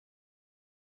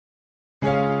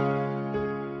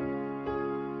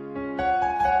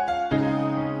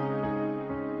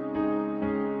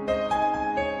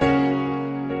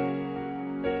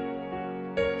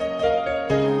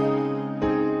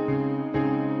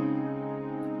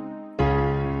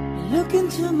Look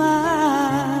into my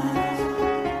eyes,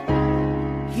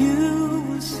 you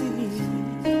will see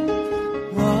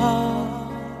what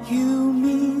you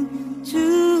mean to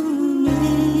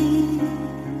me.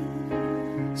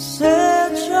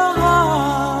 Search your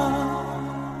heart,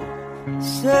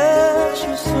 search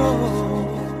your soul,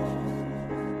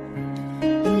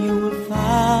 and you will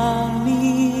find me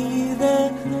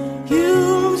there.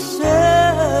 You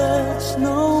search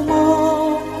no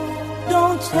more.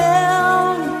 Don't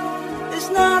tell me it's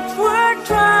not worth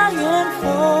trying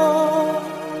for.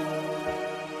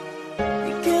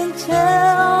 You can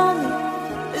tell me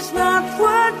it's not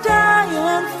worth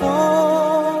dying for.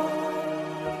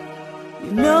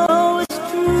 You know it's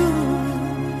true.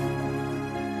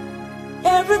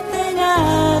 Everything I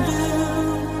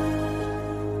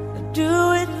do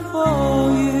it for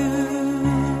you.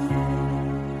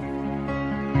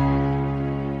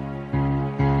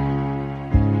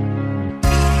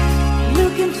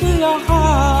 Look into your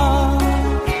heart,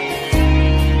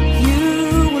 you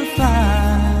will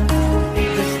find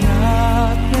there's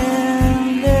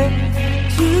nothing there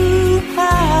to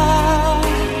hide.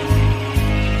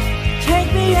 Take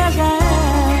me as I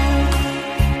am,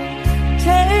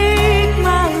 take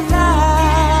my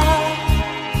life,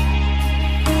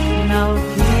 and I'll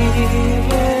give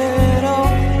it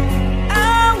all.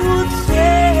 I would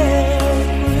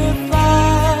sacrifice.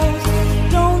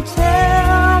 Don't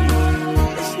tell me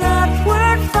it's not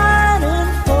worth fighting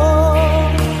for.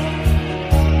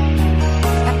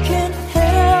 I can't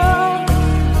help,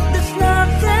 there's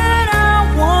nothing I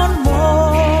want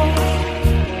more.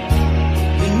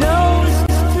 You know it's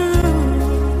true.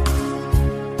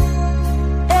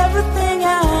 Everything I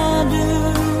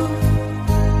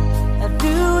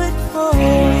do it for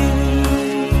you.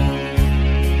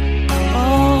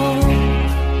 Oh,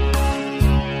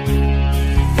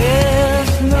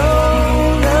 there's no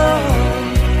love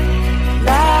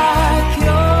like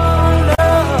your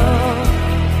love,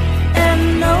 and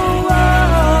no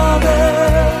other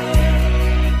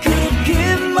could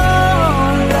give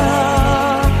more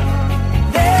love.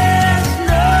 There's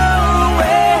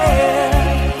nowhere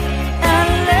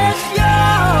unless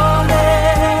you're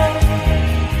there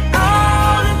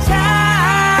all the time,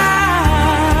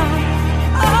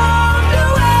 all the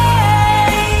way.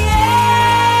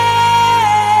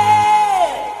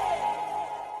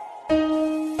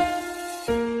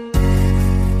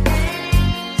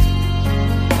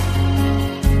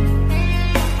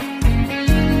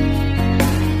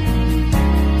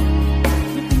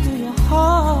 Look into your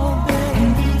heart,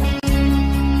 baby.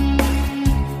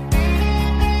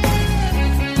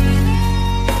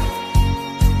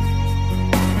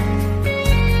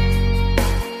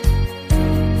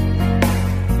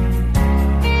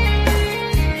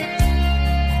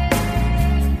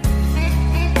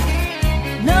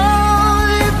 No,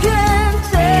 you can't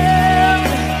tell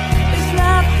me it's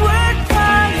not worth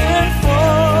trying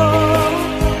for.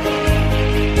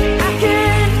 I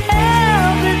can't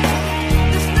help it,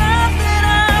 there's nothing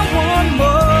I want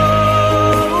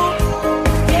more.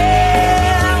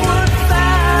 Yeah, I would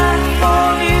fight for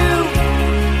you,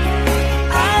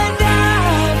 I'd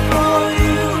die for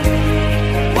you,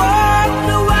 walk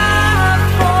the wild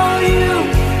for you.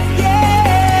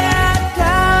 Yeah, I'd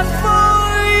die for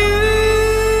you.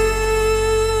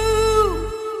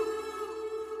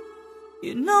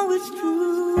 You know it's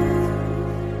true.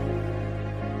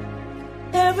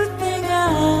 Everything I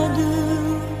do,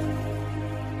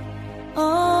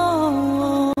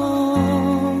 oh,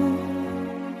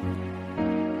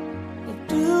 I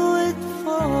do it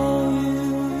for you.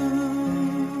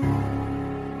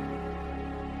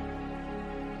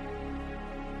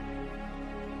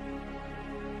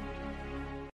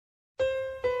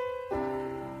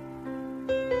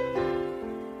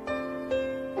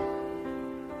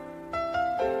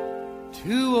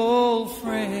 Two old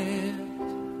friends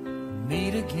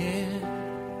meet again,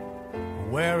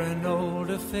 wearing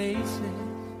older faces,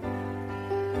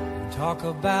 and talk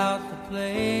about the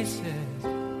places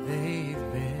they've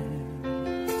been.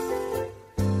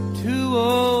 Two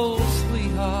old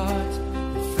sweethearts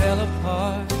that fell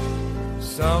apart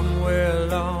somewhere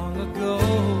long ago.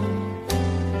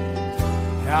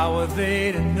 How were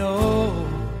they to know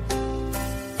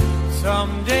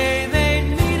someday they'd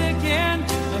meet again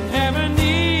and have a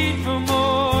need for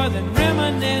more than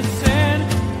reminiscing?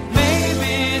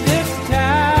 Maybe this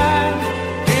time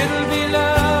it'll be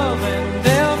love and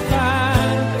they'll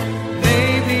find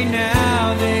maybe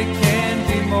now they can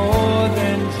be more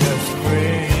than just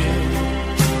friends.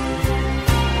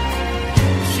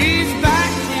 She's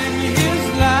back in his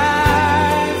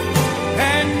life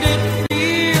and it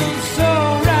feels so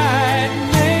right.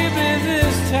 Maybe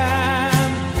this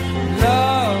time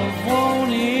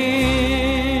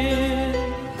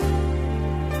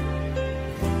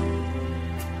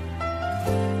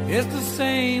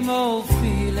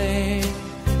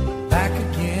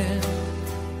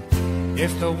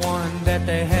It's the one that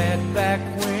they had back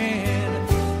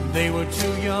when they were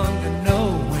too young to know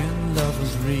when love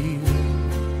was real.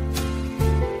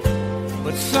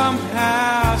 But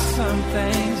somehow some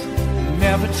things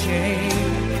never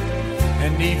change,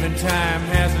 and even time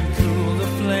hasn't cooled the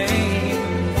flame.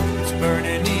 It's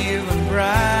burning even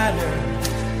brighter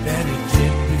than it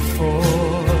did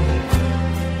before.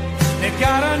 They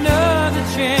got another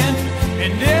chance,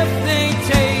 and if they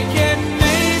take it,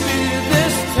 maybe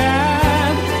this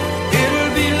time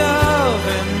it'll be love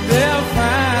and they'll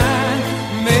find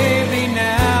maybe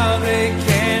now they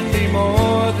can be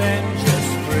more than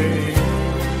just friends.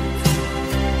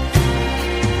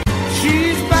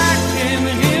 She's back in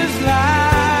his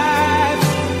life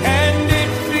and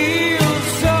it feels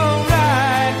so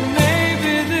right.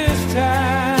 Maybe this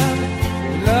time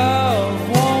love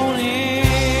won't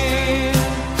end.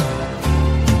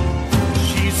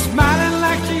 She's smiling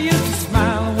like she used to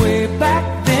smile way back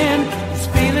then. She's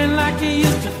feeling like he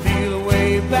used to feel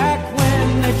way back when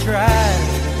they tried.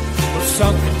 But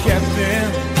something kept them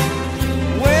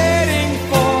waiting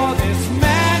for this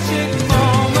magic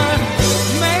moment.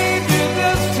 Maybe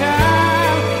this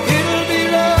time it'll be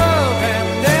love and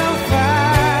they'll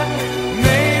find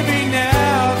maybe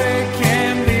now they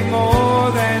can be more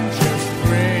than just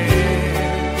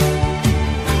friends.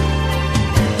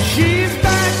 She's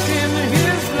back in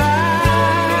his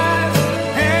life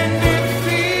and it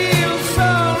feels so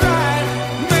right.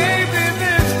 Maybe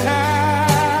this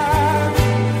time,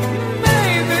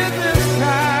 maybe this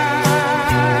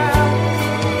time,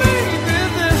 maybe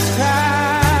this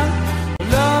time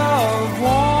love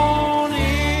won't end.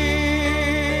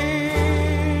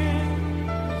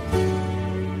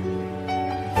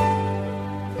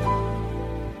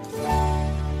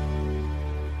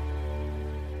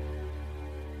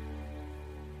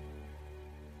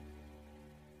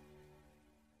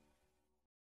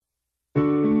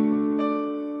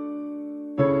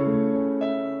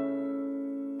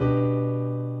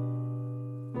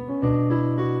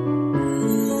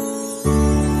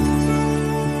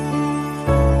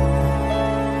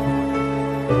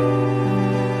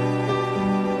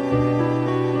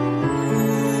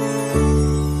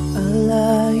 I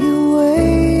lie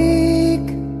awake,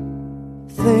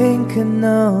 thinking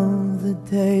of the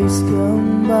days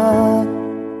gone by,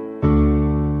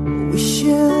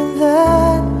 wishing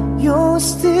that you're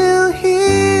still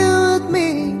here with me,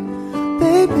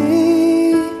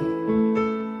 baby.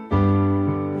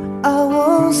 I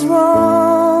was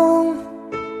wrong,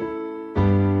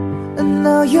 and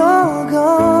now you're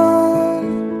gone.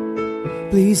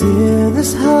 Please hear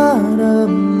this heart of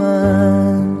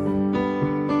mine.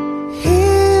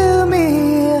 Hear me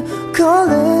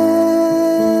calling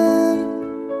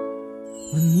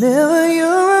whenever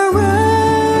you're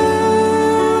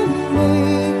around me.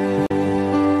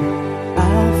 I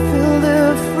feel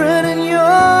different in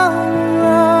your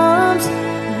arms,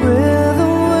 with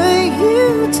the way you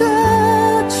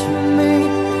touch me.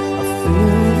 I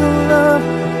feel the love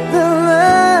that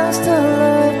lasts a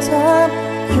lifetime.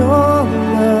 Your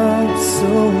love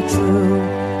so true.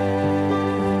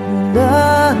 And I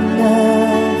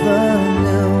never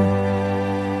knew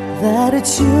that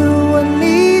it's you I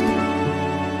need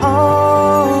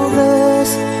all this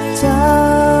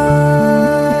time.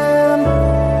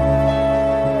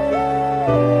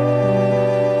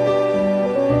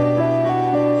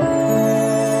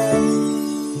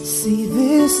 See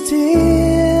these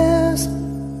tears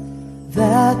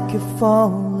that keep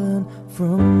falling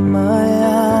from my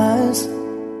eyes,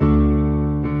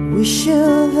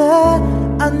 wishing that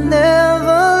I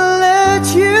never let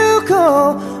you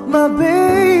go, my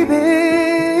baby.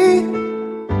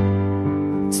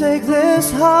 Take this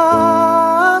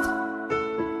heart,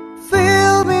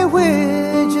 fill me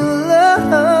with your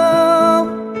love.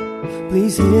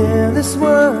 Please hear these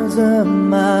words of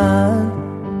mine.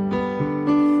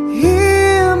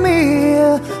 Hear me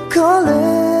calling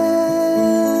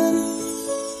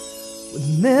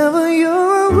whenever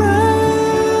you're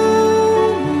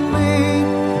around me.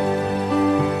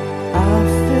 I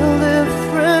feel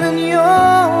different in your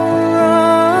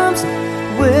arms,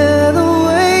 with the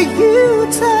way you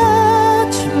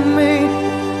touch me.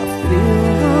 I feel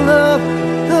the love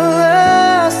that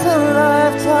lasts a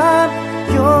lifetime.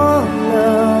 Your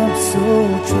love so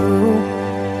true.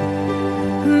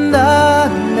 And I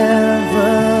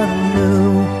never knew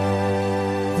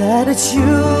that it's you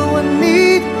I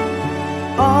need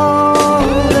all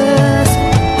this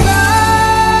time.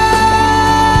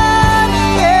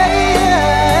 Yeah,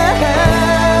 yeah.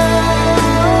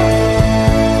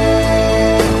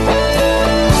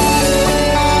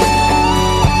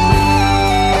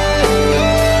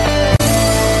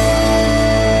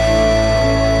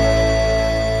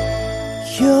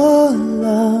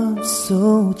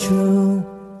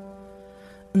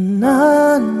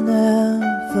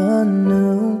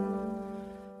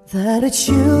 that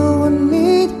you would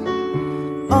need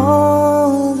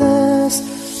all this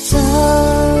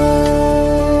time,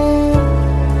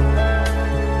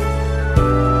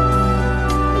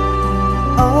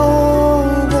 all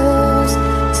this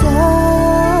time,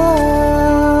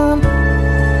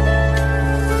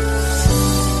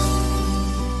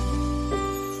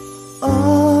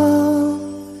 all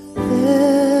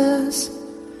this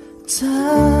time.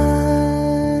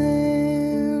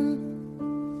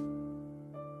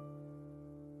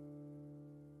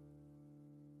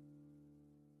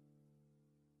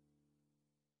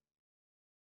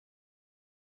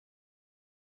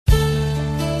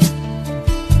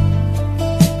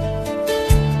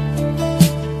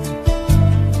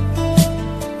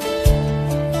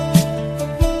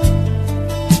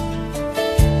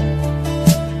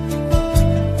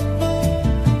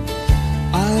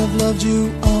 Loved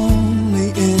you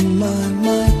only in my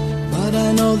mind, but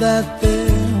I know that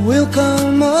there will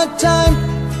come a time,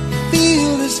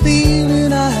 feel this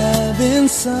feeling I have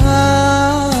inside.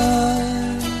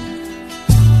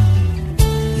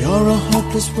 You're a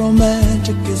hopeless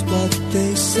romantic is what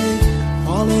they say,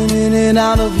 falling in and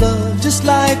out of love just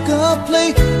like a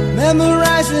play,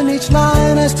 memorizing each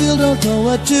line, I still don't know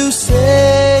what to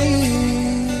say.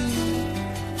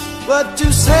 What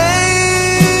to say?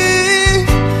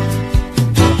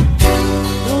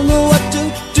 Don't know what to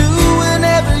do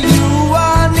whenever you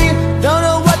are near. Don't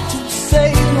know what to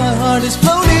say, my heart is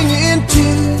floating in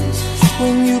tears.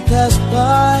 When you pass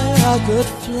by, I could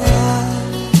fly.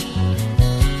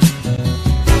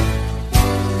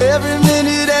 Every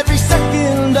minute, every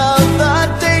second of the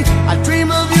day, I dream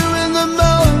of you in the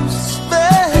most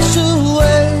special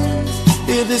ways.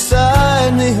 You're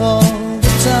beside me all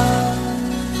the time,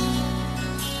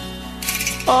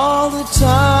 all the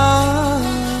time.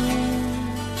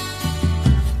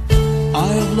 I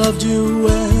have loved you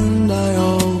and I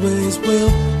always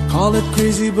will. Call it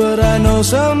crazy, but I know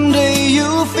someday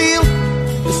you'll feel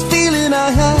this feeling I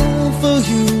have for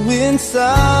you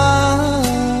inside.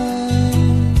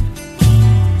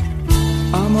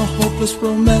 I'm a hopeless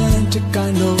romantic,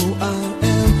 I know I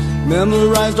am.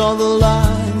 Memorized all the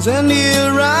lines and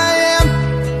here I am,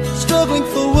 struggling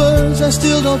for words, I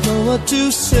still don't know what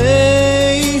to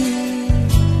say.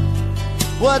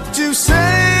 What to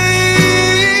say?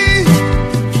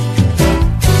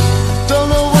 Don't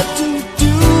know what to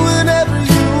do whenever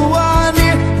you are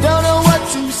near. Don't know what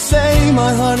to say,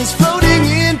 my heart is floating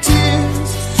in tears.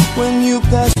 When you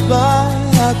pass by,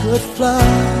 I could fly.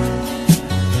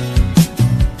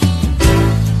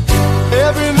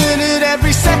 Every minute,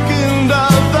 every second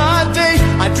of the day,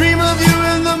 I dream of you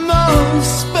in the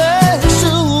most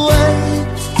special way.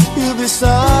 You're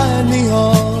beside me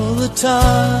all the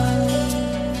time,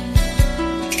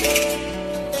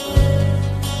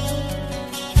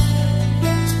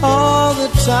 all the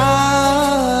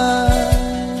time,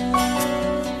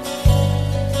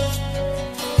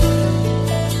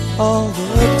 all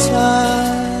the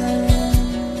time,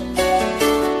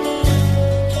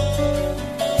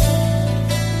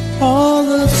 all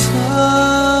the time.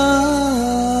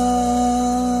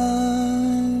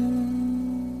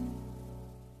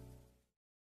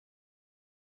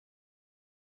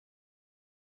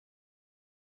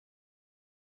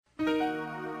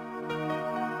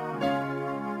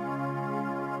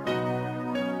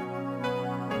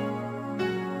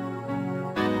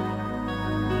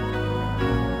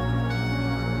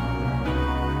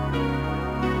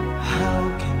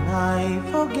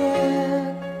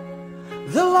 Forget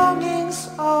the longings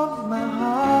of my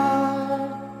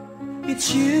heart. It's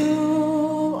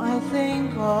you I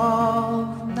think of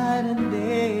night and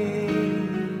day.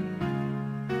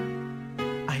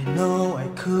 I know I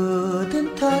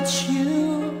couldn't touch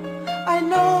you, I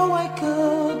know I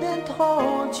couldn't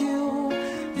hold you,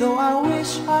 though I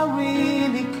wish I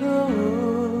really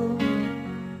could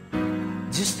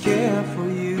just care for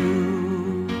you.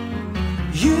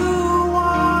 You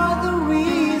are the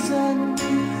reason,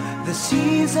 the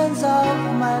seasons of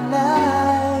my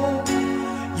life.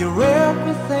 You're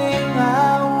everything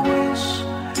I wish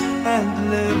and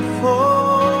live for.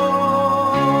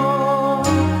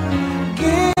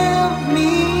 Give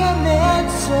me an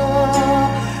answer,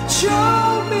 show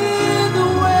me the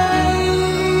way.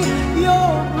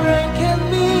 You're breaking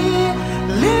me,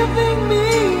 leaving me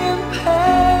in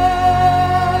pain.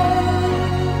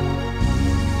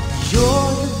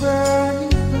 You're the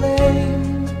burning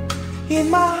flame in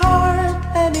my heart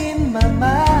and in my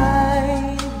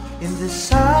mind. In the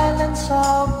silence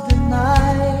of the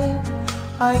night,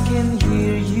 I can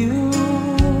hear you.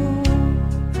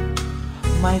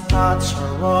 My thoughts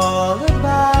are all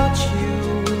about you,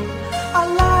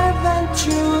 alive and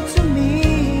true to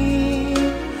me.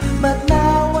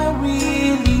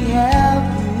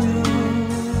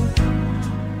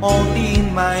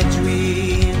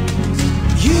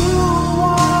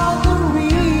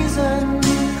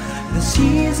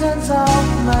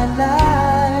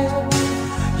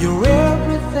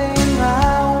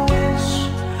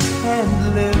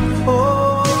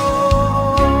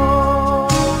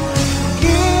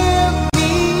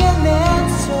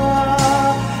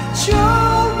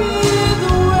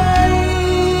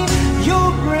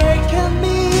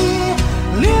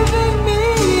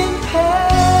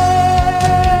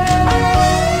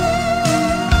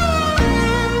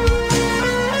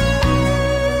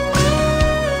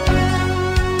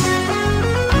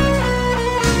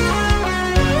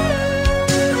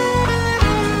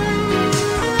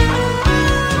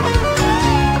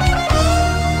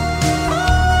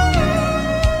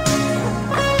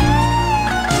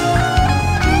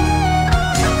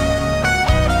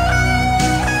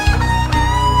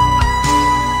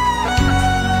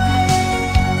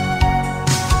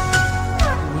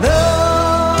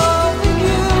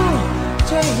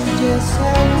 is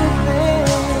everything.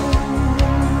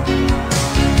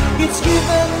 It's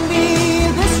given me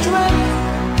the strength,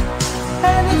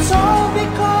 and it's all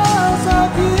because of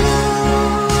you.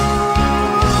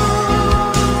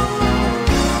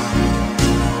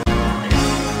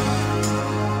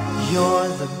 You're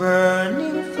the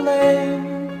burning flame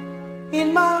in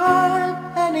my heart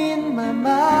and in my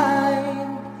mind.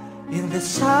 In the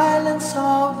silence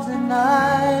of the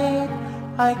night,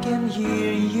 I can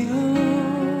hear you.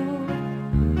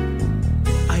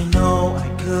 I know I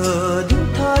couldn't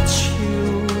touch you,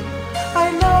 I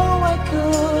know I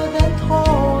couldn't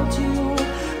hold you,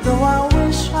 though I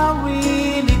wish I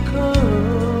really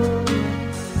could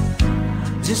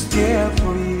just care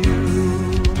for you.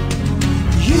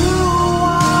 You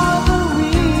are the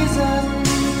reason,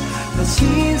 the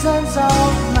seasons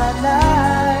of my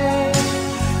life.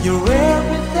 You're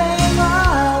everything I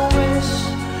wish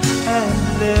and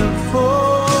live for.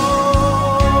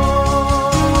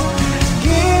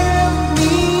 Give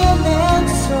me an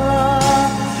answer,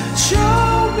 show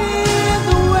me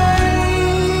the way.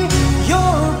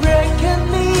 You're breaking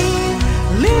me,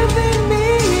 leaving me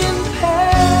in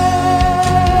pain.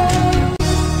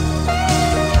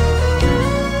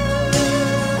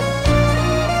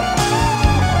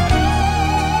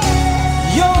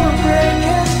 You're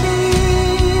breaking me,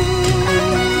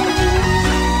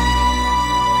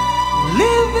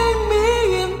 leaving me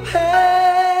in pain.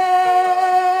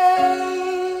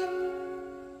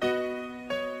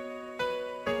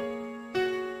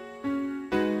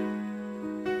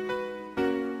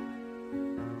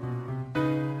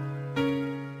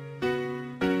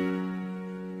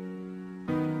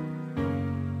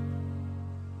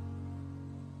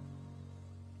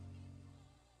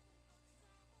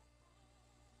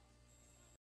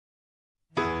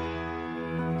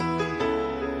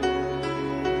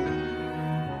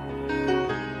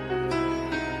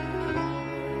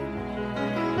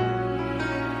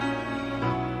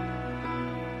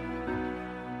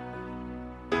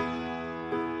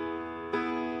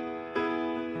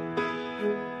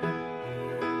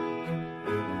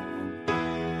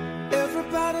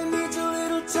 Everybody needs a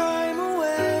little time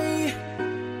away,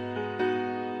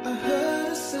 I heard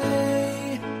her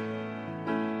say,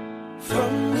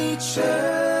 from each other.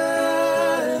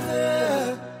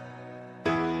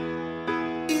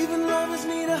 Even lovers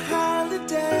need a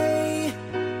holiday,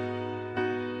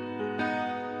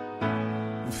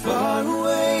 far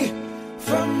away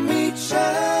from each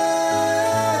other.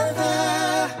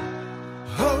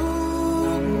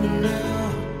 Oh, now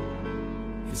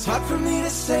it's hard for me to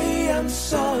say I'm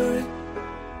sorry.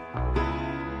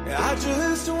 I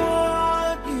just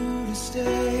want you to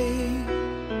stay.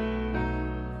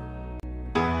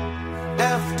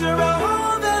 After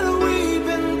all that we've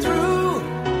been through,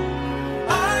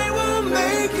 I will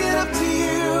make it up to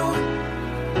you,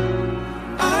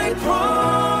 I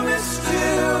promised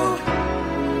you.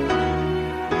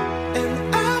 And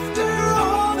after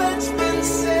all that's been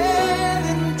said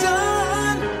and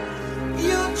done,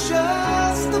 you're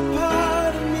just the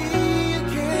part of me you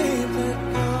can't let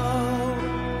go.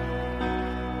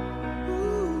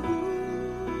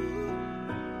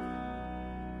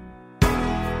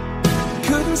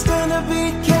 Couldn't stand to be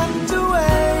kept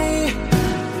away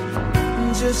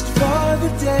just for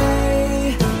the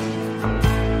day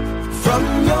from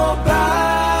your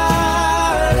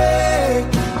body.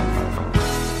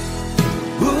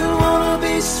 Wouldn't wanna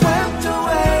be swept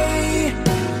away,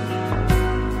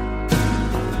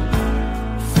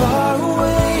 far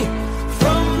away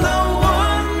from the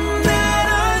one that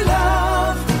I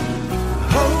love.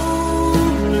 Oh,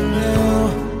 now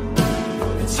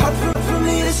it's hard for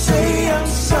me to say I'm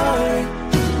sorry.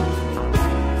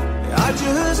 I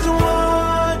just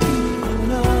want you to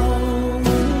know.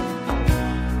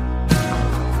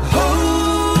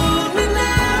 Hold me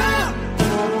now,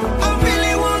 I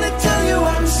really want to tell you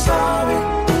I'm sorry.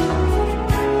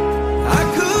 I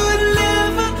could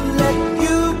never let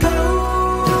you go.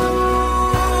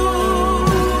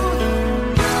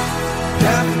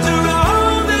 After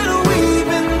all that we've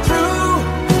been through,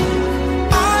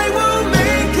 I will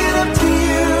make it up to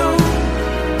you,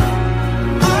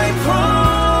 I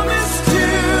promised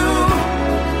you.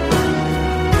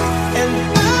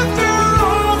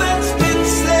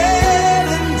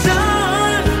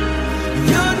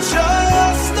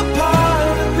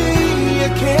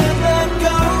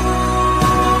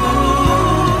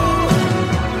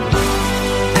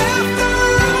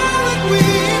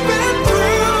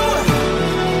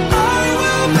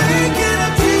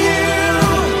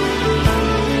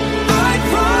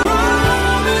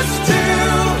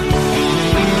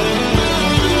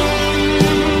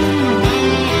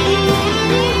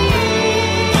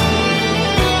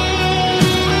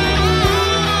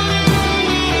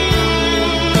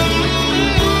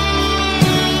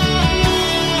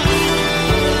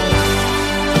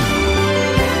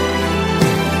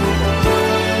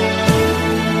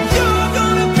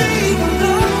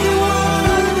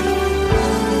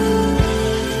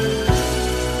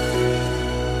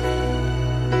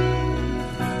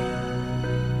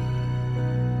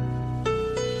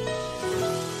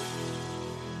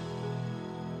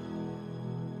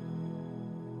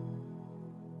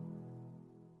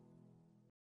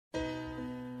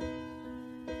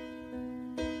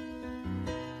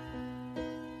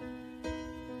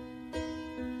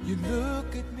 You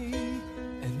look at me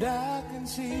and I can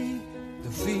see the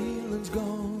feeling's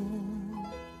gone.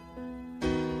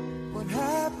 What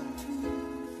happened to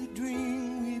the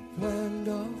dream we planned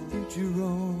our future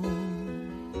on?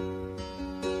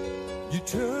 You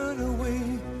turn away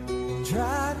and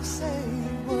try to say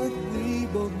what we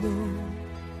both know,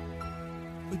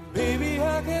 but baby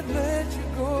I can't let you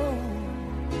go,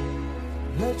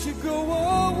 let you go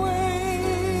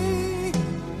away.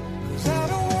 'Cause I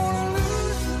don't wanna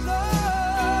lose your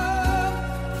love,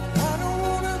 I don't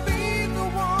wanna be the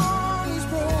one who's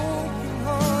broken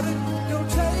hearted. Don't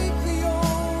take the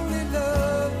only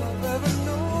love I've ever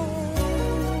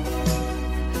known.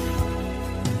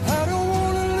 I don't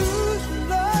wanna lose your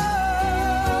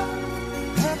love.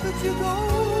 How could you go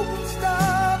and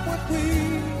stop what we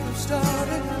have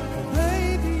started?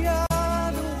 Maybe I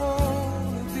don't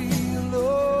wanna be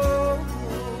alone.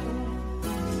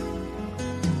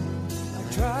 I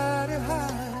try to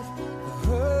hide the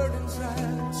hurt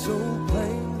inside, so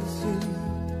plain to see.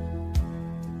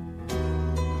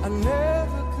 I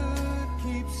never could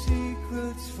keep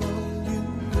secrets from you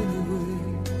anyway.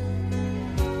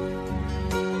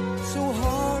 So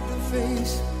hard to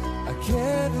face, I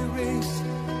can't erase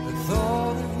the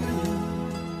thought of you.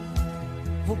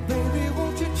 Oh baby,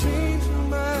 won't you change your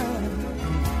mind?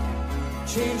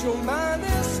 Change your mind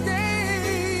and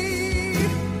stay.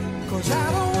 'Cause I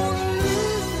don't wanna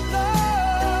lose your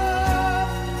love,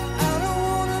 I don't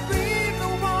wanna be the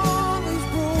one who's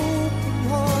broken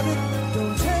hearted.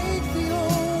 Don't take the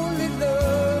only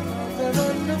love I've ever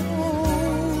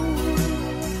known.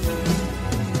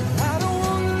 I don't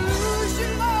wanna lose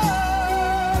your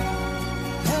love.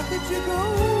 How could you go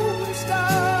and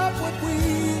stop what we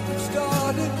have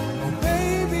started? Oh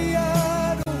baby, I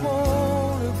don't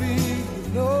wanna be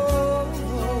alone.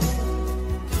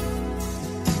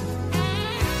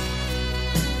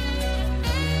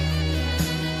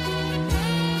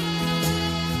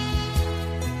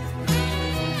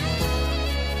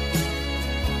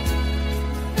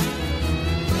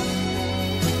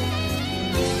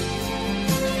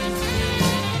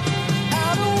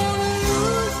 I don't wanna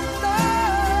lose your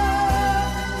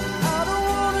love, I don't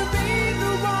wanna be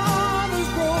the one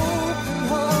who's broken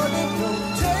hearted. Don't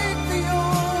take the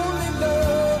only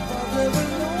love I've ever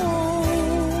known.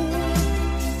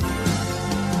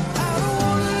 I don't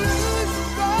wanna lose your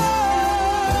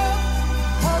love.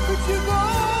 How could you go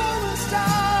and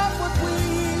stop what we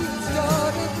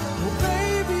started? Oh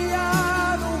baby,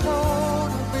 I don't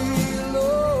wanna be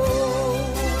alone.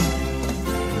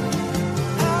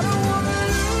 I don't wanna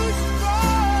lose your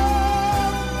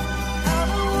love, I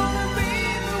don't wanna be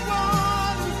the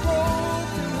one who's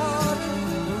broken hearted.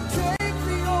 Don't take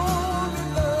the only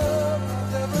love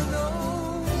I've ever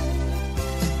known.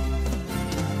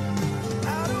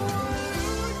 I don't wanna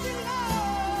lose your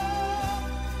love.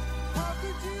 How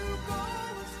could you go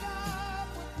and stop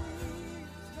what we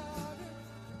started?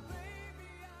 Baby,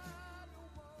 I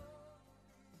don't wanna.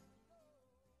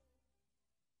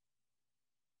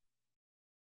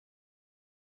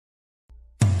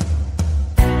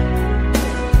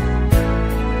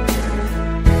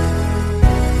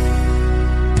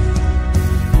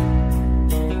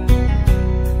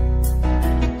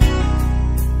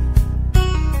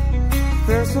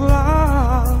 There's a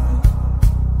love,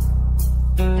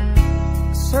 a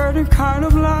certain kind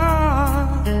of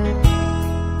love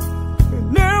it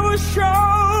never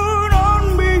showed on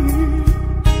me.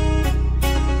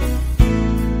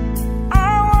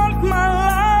 I want my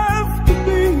life to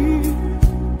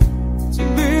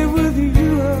live with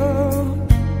you,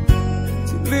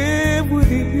 to live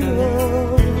with you.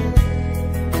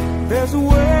 There's a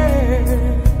way.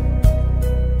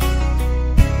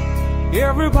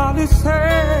 Everybody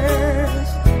says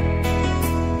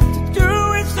to do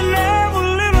it's never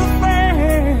little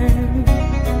thing,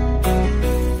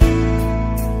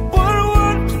 but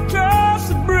what does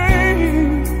it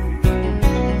bring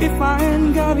if I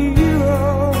ain't got you?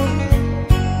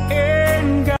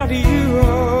 Ain't got you,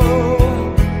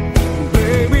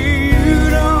 baby. You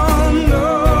don't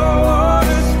know what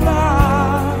it's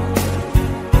like,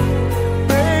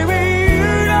 baby.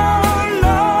 You don't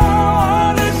know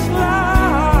what it's like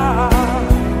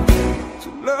to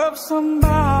love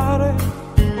somebody,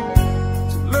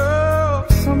 to love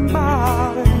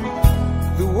somebody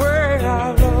the way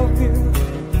I love you.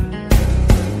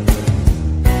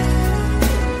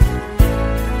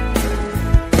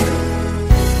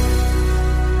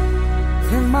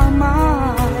 In my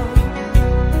mind,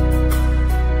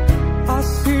 I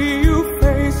see you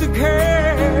face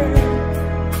again,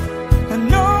 and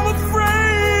no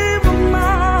frame of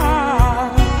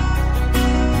mind.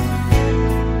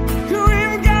 You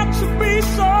ain't got to be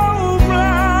so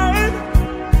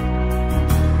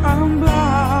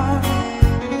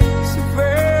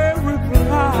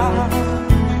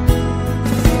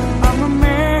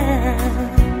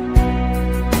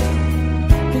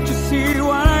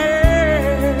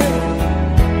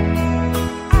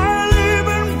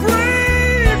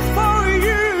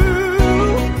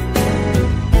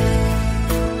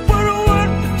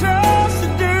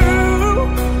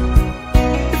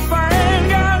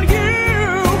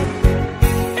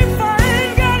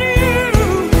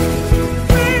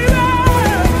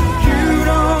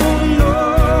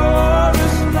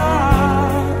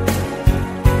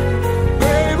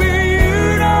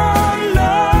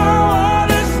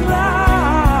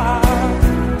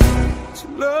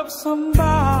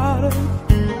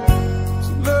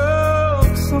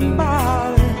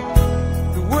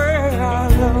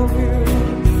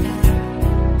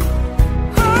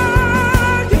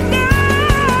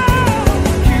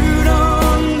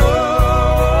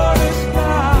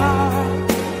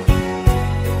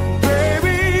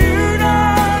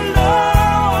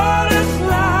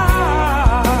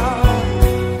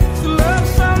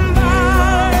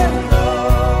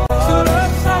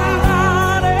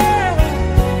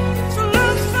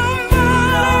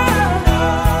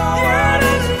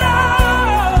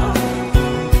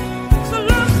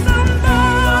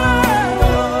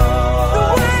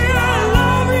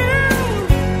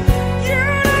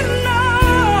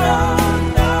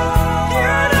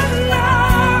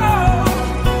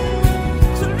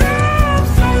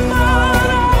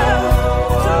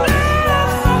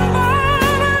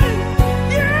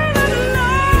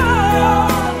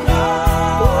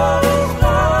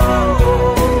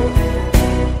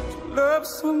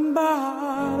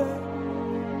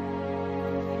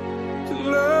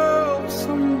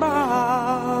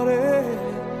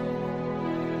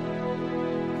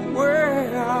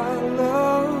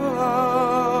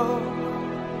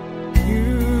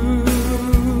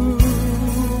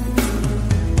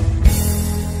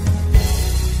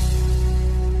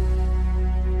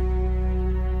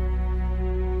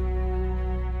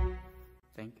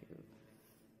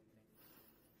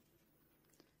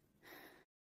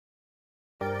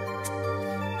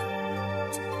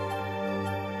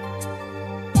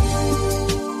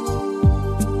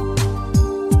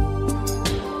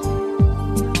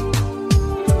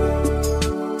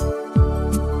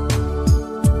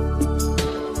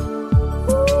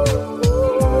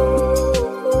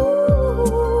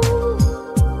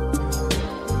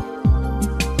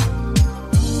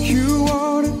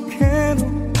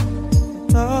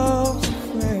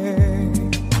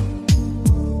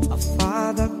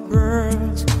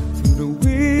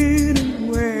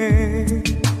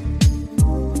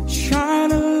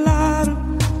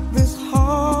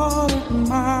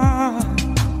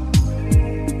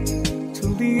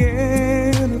the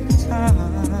end of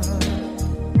time.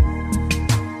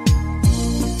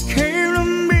 Came to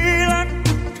me like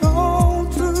the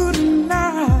dawn through the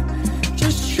night,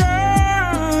 just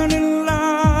shining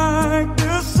like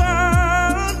the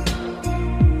sun.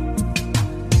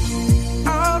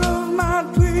 Out of my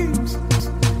dreams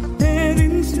and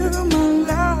into my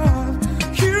life.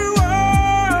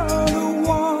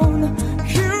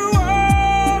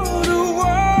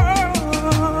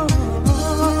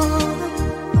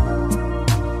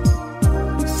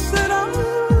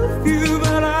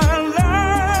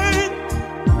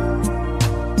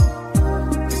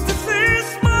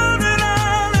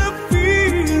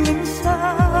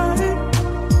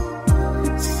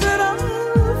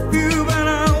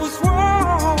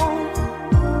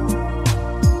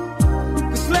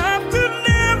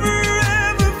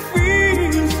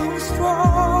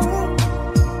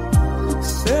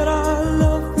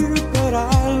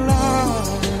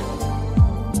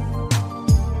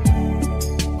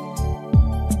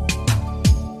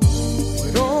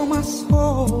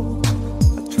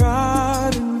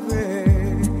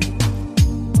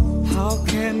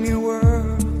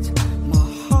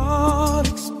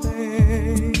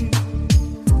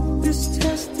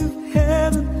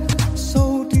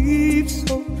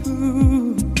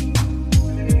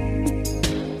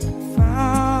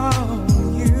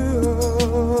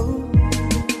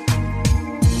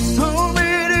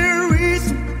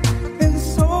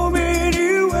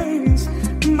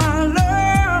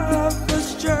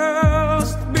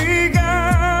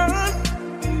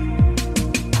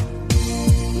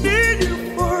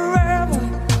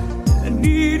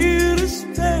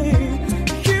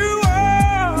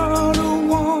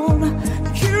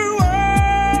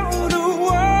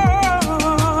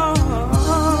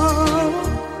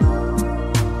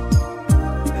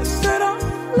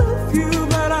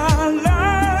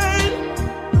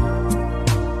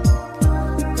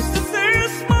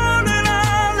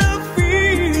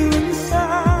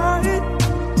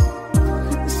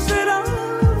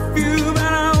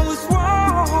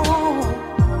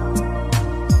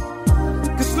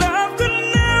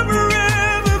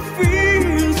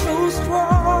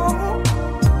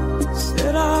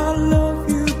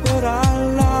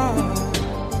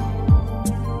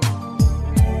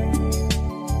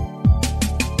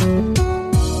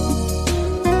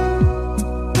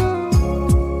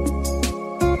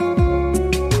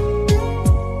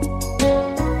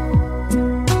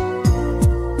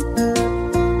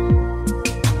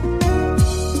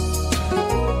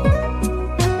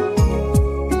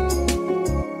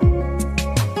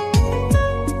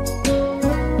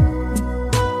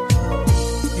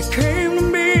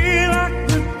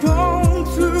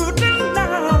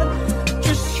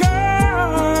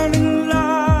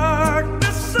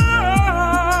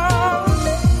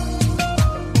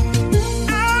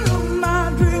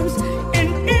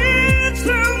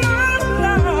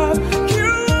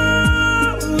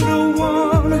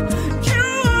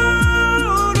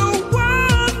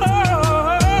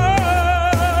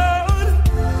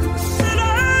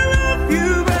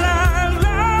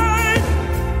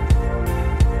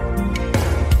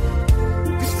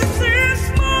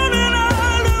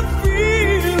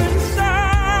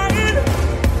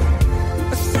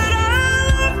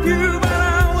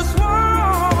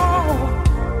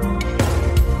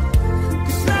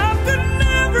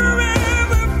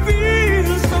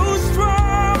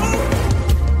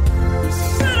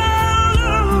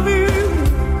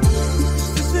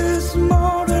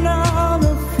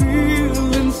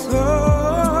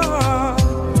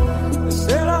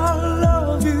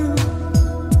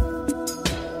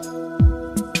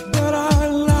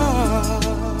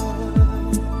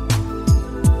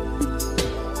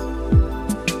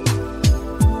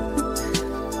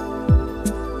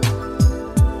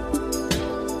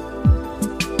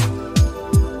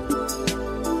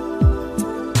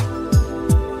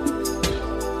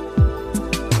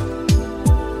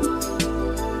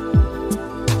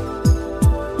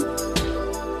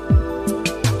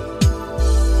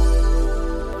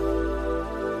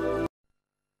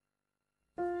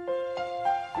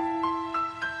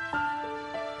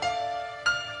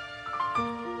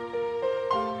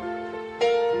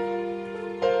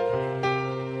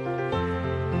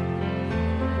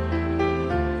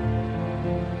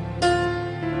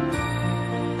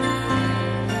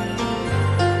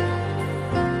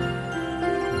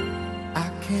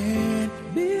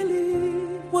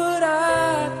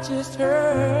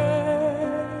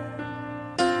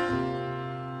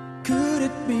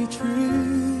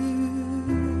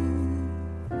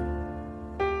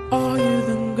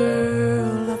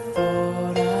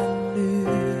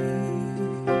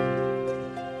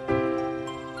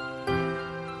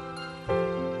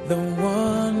 the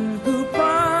one who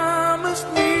promised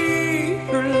me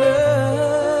her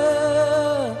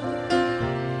love.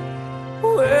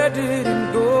 Where did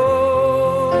it go?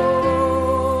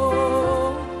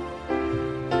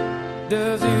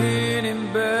 Does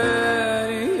anybody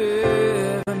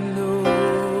ever know?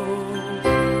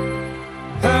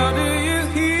 How do you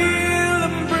heal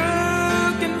a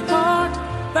broken heart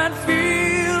that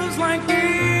feels like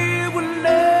it will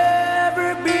never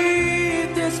be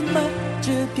this much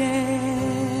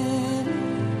again?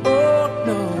 Oh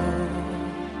no,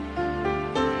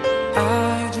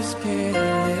 I just can't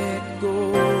let go.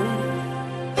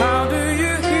 How do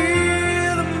you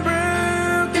heal a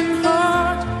broken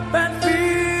heart that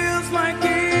feels like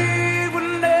it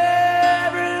will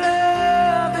never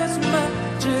love this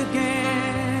much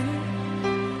again?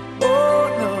 Oh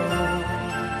no,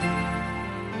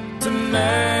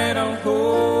 tonight I'll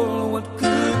hold what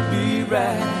could be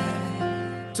right.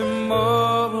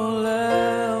 Tomorrow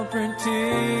I'll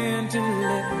pretend to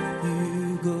let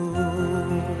you go.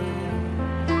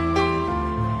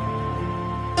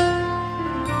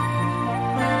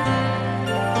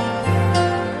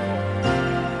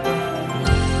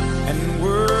 And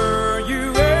were you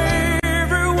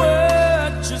ever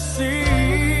what you see?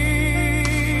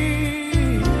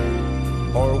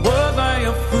 Or was I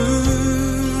a fool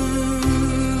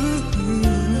who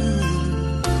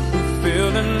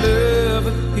fell in love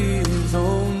with his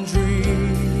own dream?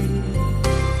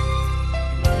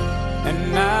 And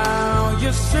now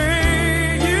you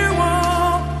say you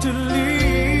want to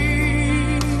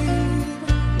leave,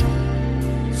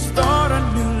 start a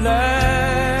new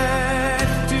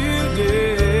life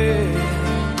today.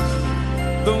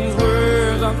 Those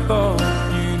words I thought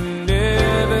you'd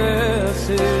never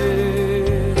say.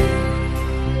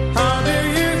 How do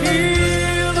you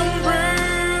heal a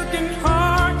broken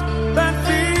heart that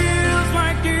feels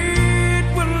like it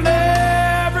will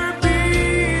never be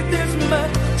this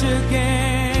much again?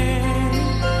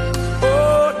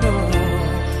 Oh no,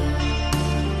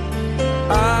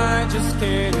 I just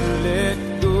can't let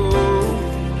go.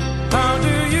 How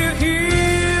do you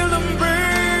heal a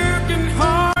broken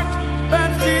heart that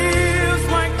feels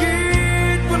like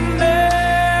it will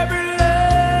never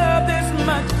love this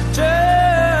much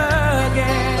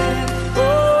again?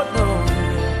 Oh no,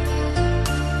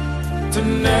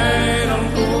 tonight I'll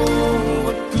hold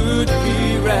what could be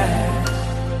right.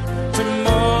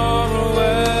 Tomorrow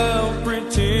I'll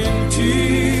pretend to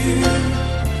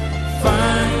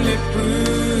finally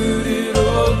put it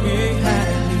all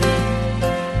behind me.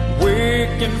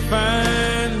 Wake and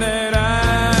find that I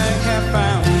have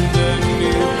found a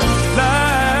new life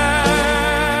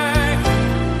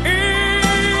in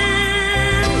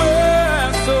my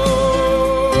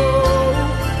soul,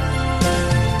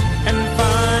 and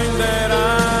find that I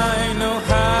know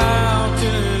how to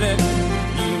let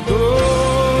you go.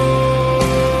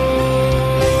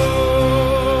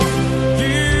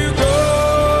 You go.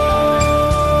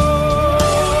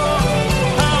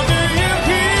 How do you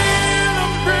heal a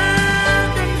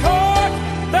broken heart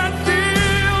that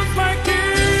feels like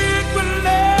it will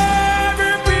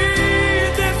never be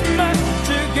this much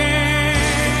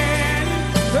again?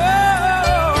 Oh,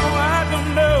 I don't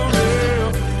know, girl.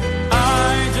 I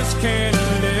just can't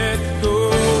let go.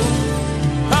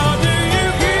 How do you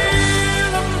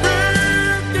heal a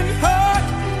broken heart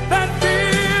that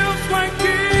feels like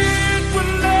it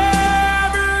will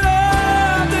never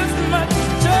love this much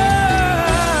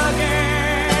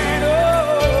again? Oh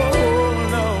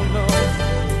no, no.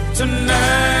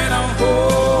 Tonight I'll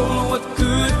hold what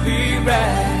could be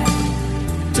right.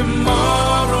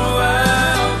 Tomorrow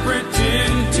I'll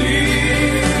pretend to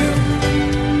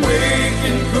wake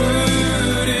and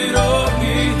put it all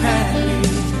behind me,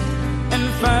 and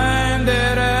find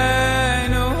that I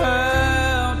know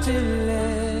how to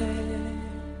let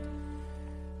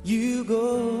you go.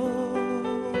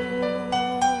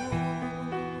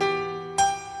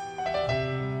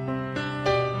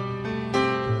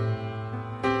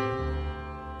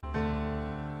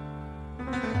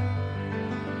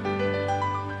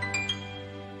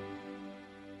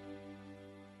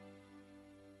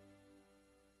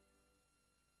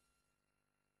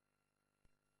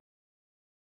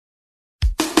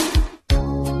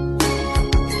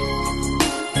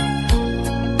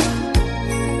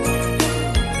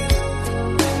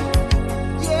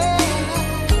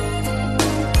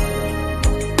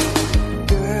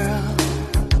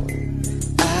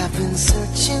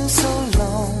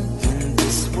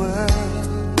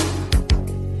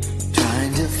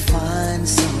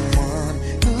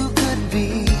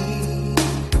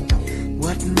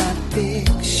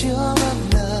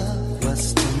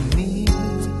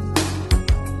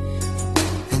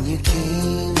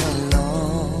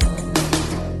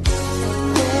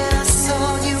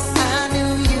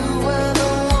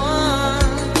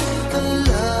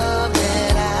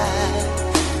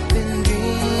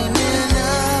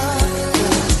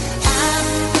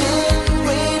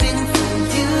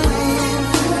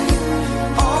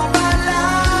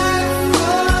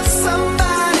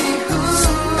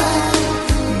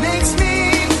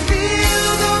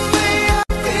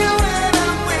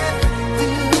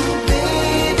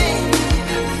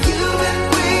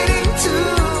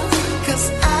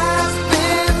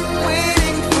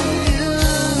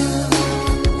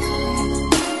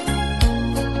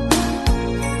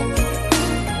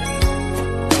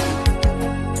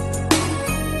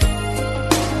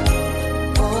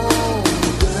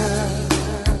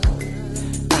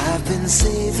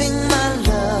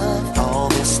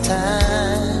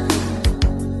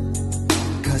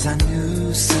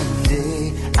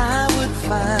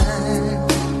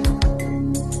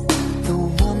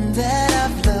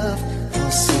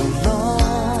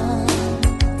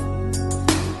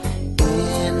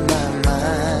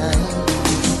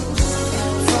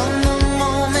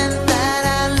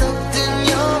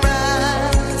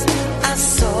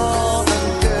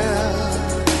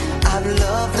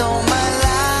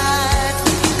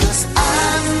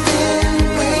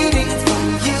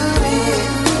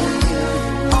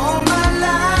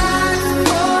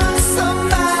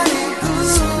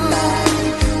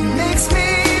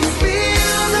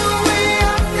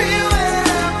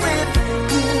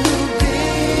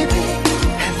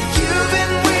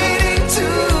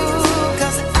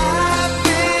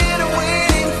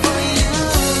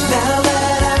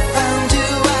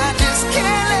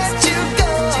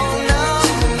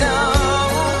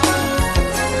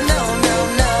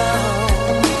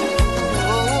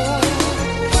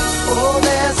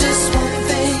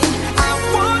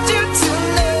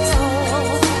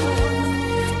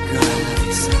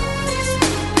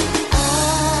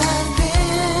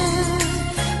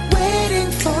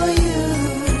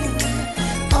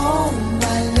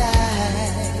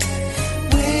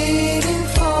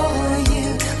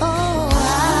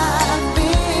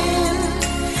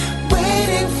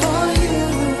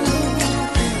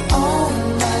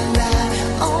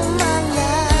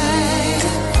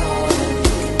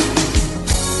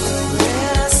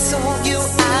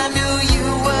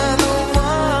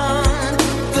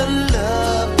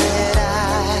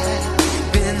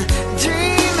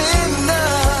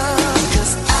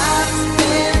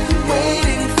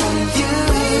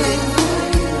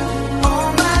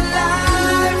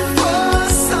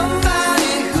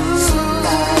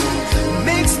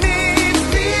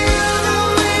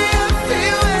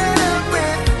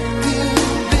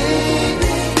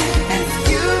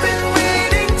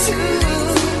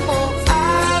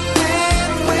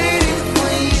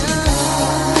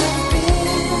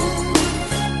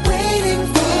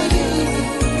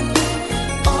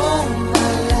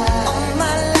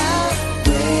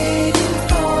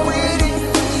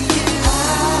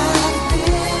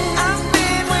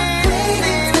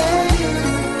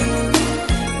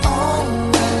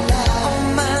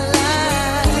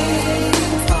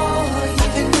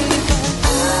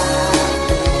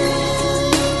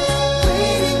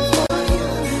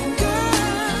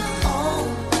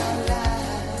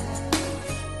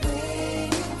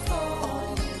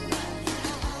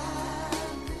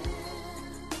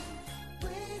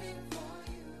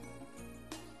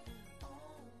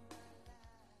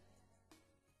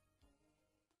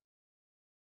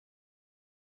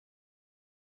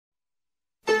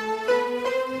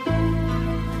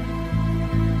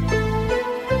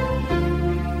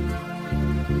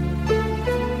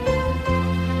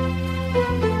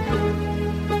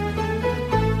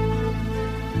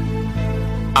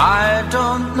 I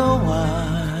don't know why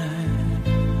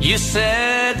you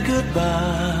said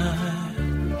goodbye.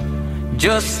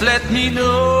 Just let me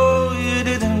know you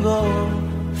didn't go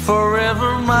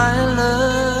forever, my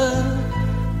love.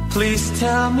 Please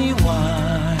tell me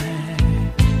why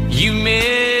you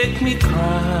make me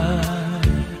cry.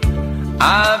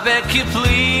 I beg you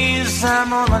please,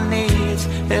 I'm on my knees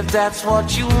if that's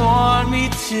what you want me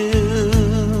to.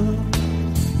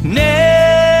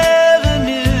 Never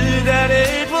knew that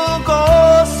it will go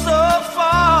so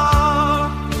far.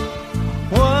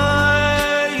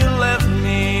 Why you left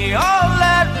me all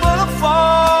that but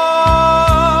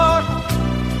apart.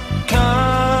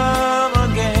 Come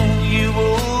again, you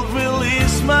will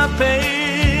release my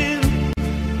pain,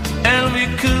 and we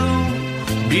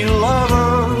could be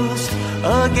lovers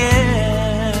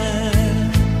again.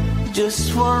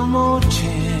 Just one more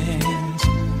chance,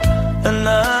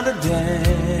 another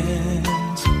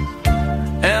dance,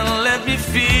 and let me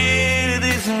feel it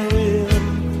isn't real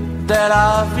that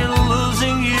I've been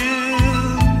losing you.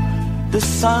 The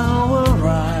sun will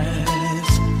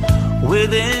rise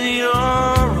within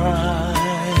your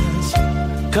eyes.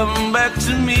 Come back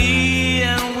to me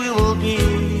and we will be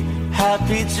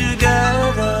happy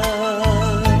together.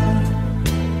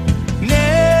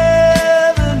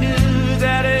 Never knew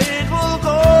that it will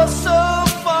go so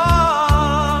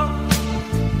far.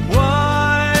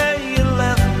 Why you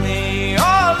left me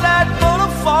all that but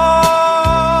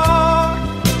apart.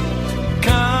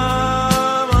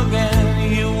 Come again,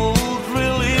 you would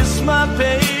release my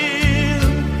pain,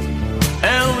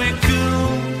 and we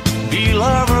could be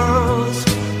lovers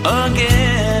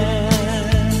again.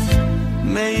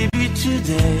 Maybe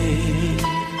today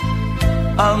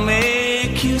I'll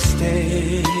make you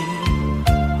stay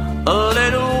a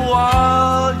little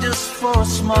while, just for a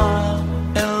smile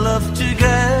and love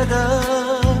together.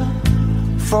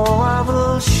 For I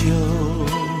will show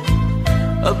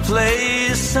a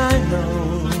place I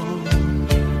know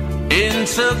in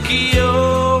Tokyo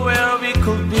where we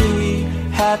could be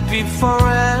happy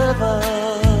forever.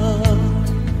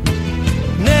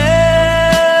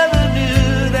 Never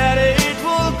knew that it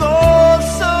will go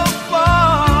so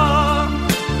far.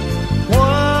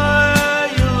 Why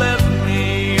you left me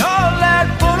all that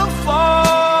but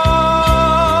apart.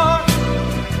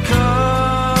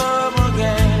 Come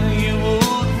again, you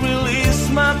would release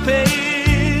my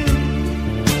pain,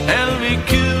 and we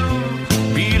could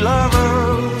be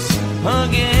lovers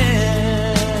again.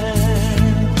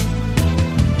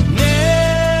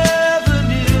 Never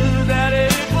knew that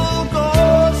it will go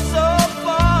so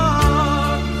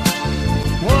far.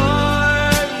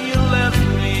 Why you left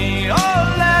me all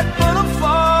that but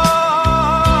apart.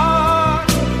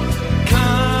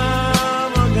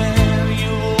 Come again,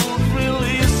 you would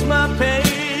release my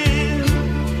pain,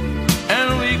 and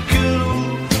we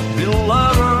could be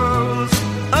lovers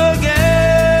again.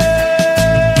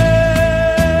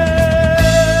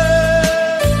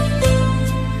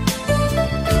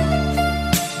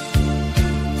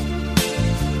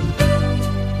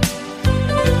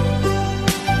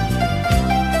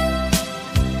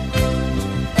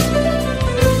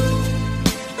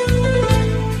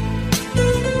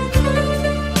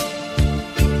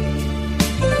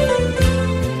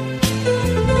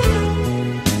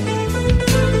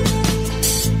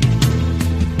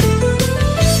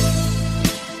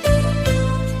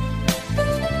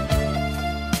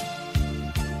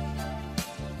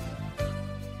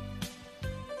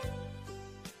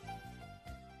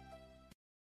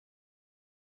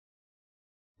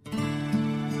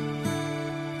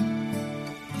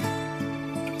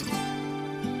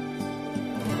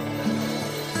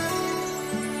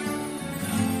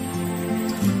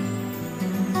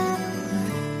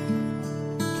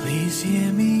 Please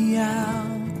hear me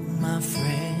out, my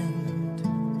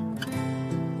friend.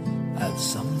 I've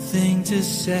something to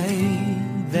say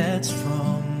that's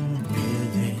from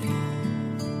within.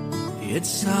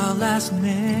 It's our last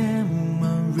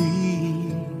memory.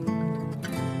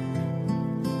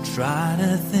 Try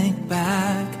to think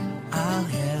back, I'll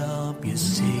help you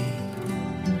see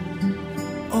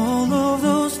all of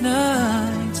those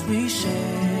nights we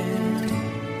shared,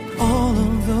 all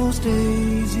of those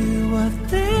days you were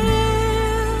there.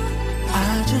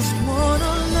 I just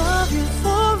wanna love you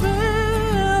forevermore,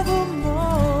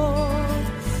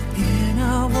 and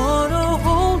I wanna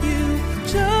hold you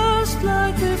just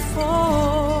like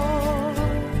before.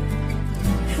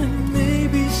 And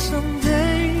maybe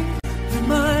someday we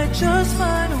might just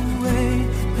find a way,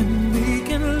 and we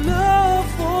can love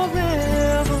forever.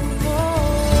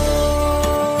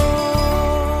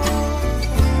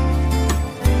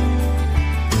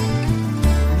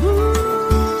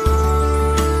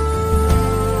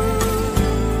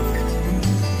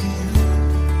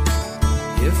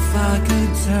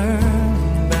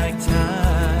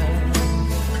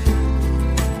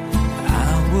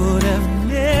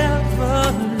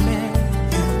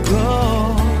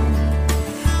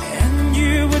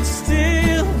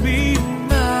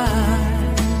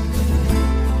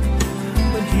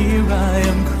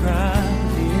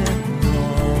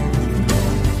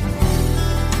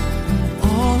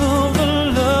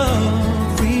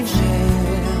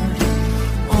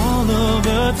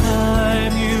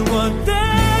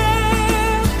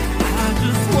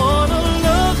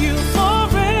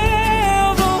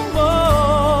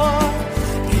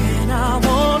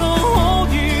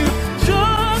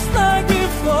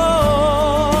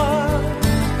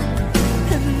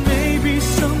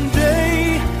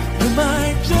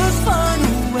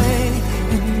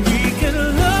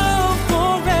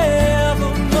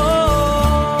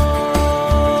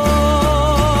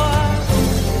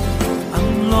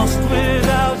 lost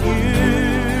without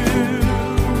you.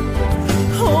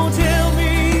 Oh, tell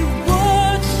me,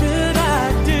 what should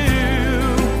I do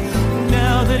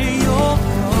now that you're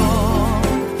gone?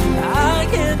 I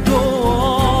can't go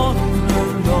on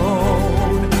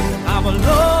alone. I'm a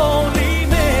lonely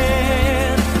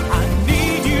man. I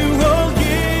need you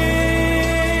again.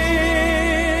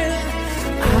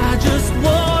 I just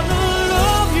wanna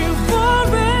love you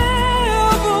forevermore,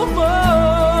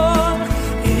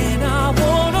 and I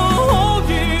wanna hold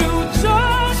you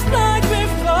just like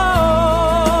before.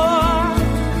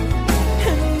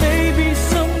 And maybe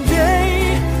someday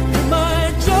we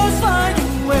might just find a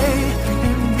way,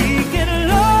 and we can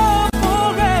love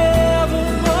forevermore.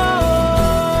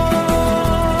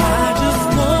 I just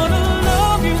wanna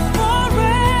love you forevermore,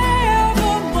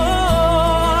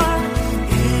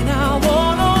 and I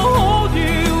wanna hold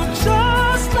you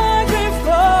just like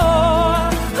before.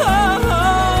 Oh,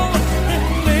 and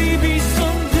maybe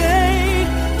someday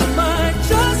we might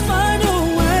just find a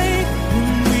way, and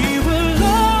we will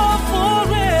love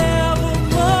forevermore.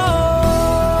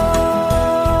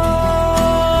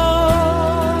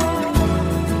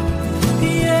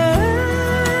 Yeah.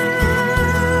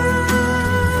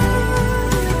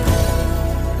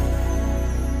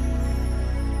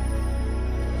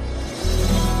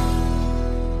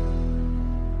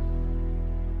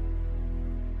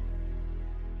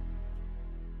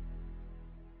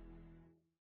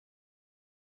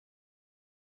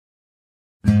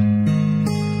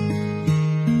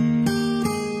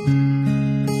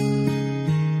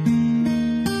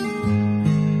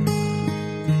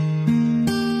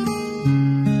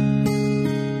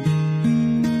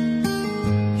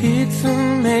 It's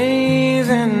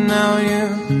amazing how you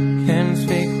can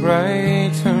speak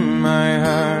right to my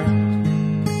heart.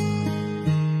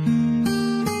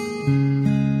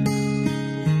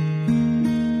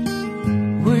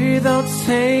 Without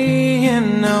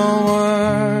saying a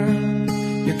word,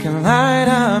 you can light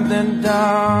up the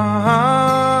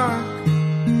dark.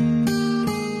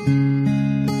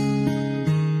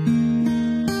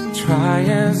 Try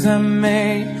as I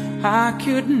may, I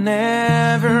could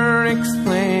never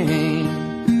explain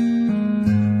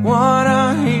what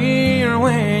I hear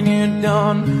when you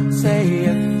don't say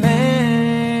a thing.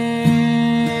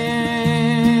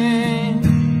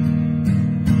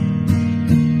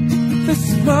 The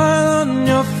smile on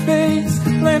your face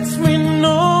lets me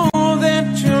know that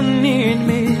you need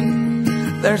me.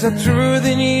 There's a truth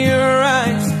in your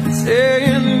eyes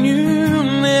saying you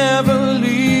never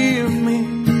leave me.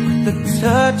 The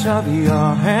touch of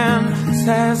your hand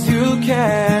says you'll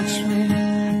catch me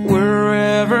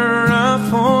wherever I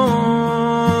fall.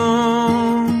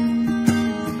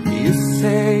 You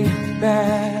say it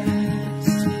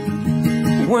best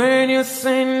when you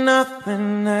say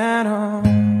nothing at all.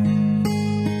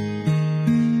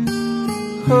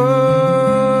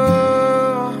 Oh,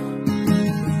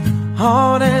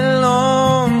 all day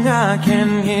long I can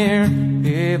hear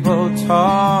people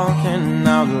talking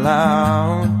out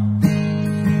loud.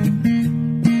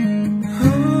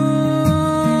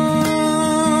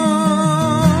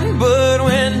 But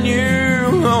when you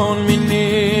hold me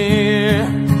near,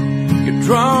 you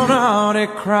drown out a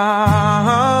crowd.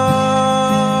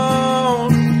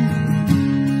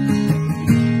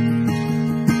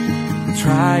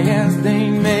 Try as they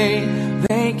may,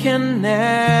 they can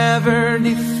never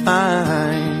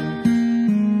define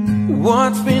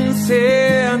what's been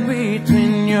said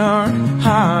between your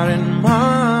heart and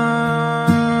mine.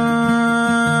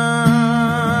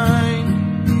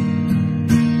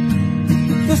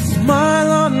 The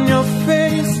smile on your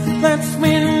face lets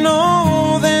me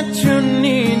know that you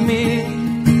need me.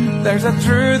 There's a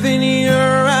truth in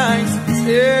your eyes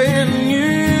saying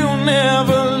you'll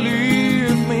never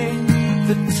leave me.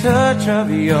 The touch of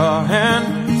your hand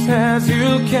says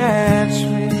you'll catch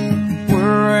me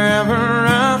wherever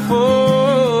I fall.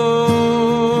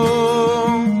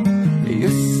 You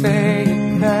say it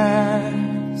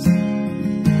best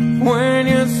when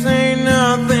you say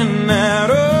nothing at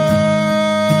all.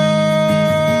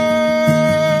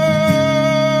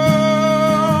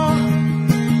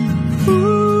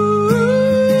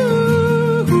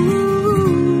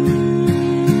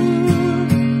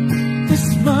 The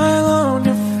smile on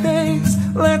your face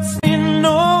lets me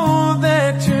know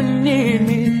that you need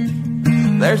me.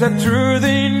 There's a truth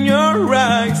in your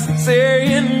eyes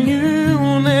saying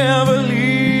you'll never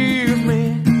leave me.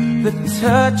 The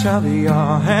touch of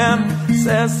your hand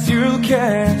says you'll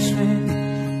catch me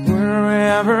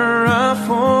wherever I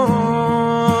fall.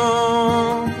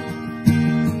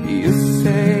 You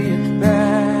say it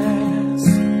best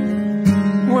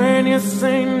when you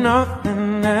say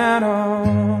nothing at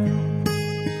all.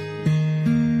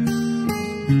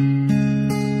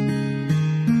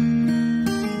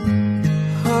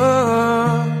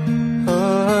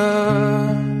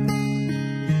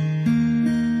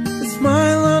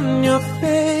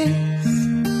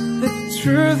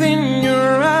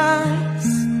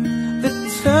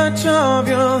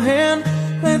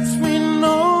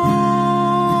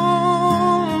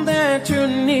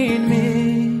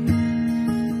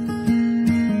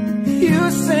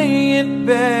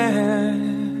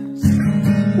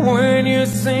 when you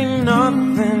say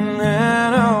nothing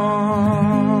at all.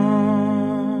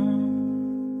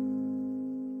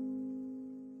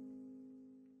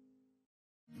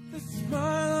 The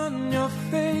smile on your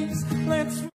face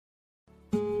lets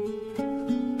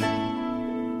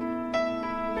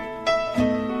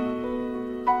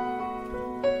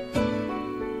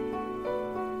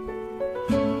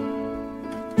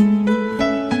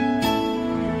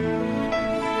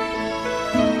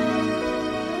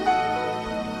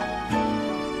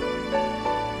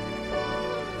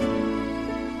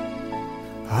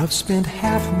I've spent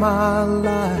half my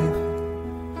life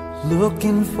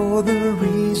looking for the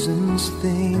reasons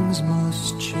things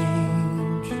must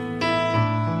change,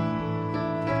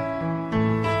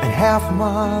 and half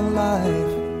my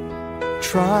life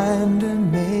trying to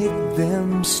make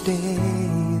them stay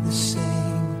the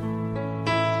same.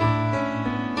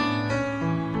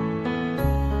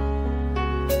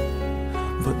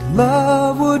 But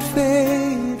love would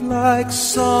fade like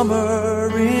summer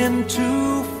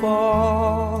into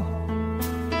fall.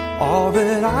 All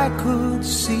that I could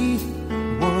see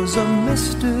was a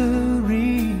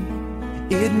mystery.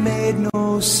 It made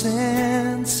no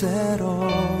sense at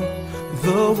all.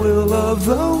 The will of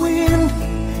the wind,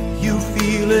 you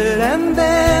feel it and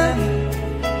then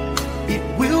it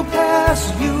will pass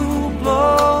you,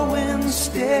 blowing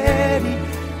steady.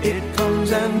 It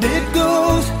comes and it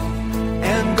goes,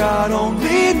 and God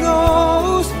only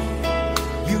knows.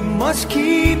 You must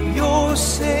keep your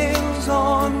sails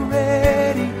on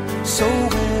ready, so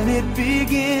when it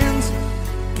begins,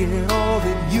 get all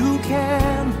that you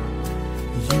can.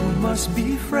 You must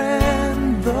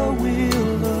befriend the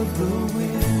will of the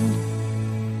wind.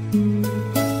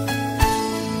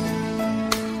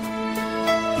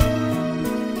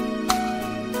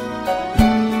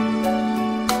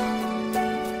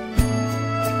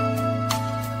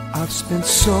 I've spent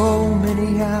so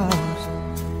many hours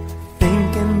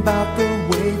thinking about the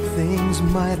way things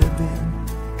might have been,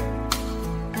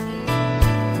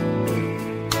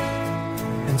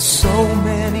 and so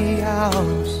many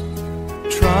hours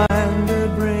trying to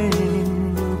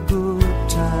bring the good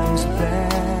times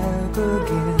back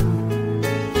again.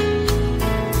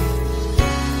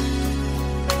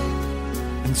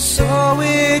 And so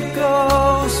it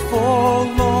goes for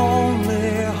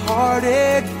lonely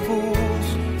hearted fools.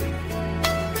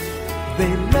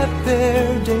 They let their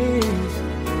days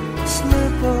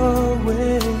slip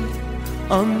away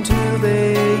until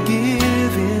they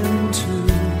give in to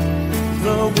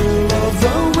the will of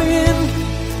the wind.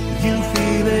 You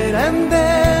feel it and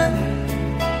then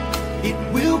it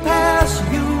will pass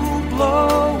you,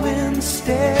 blowing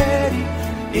steady.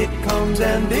 It comes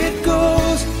and it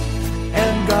goes,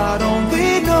 and God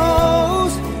only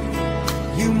knows.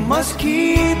 You must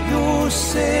keep your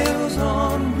sails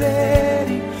on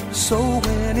ready, so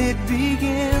when it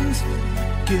begins,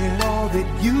 get all that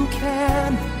you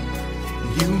can.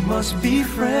 You must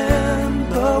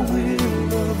befriend the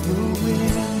will of the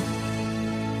wind.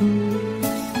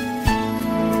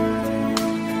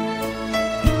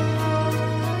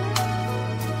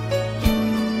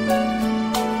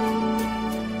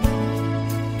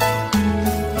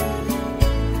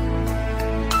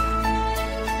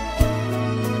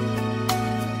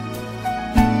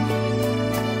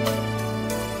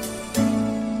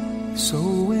 So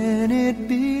when it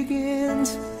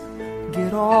begins,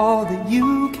 get all that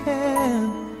you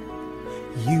can.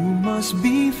 You must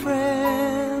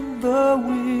befriend the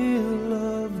will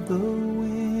of the wind.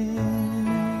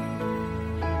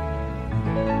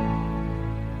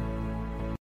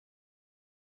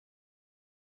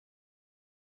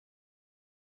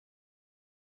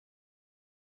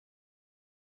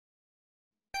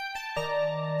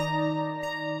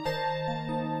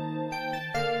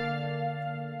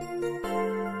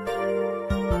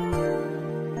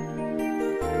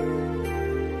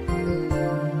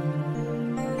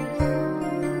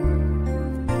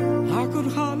 I could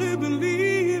hardly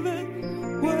believe it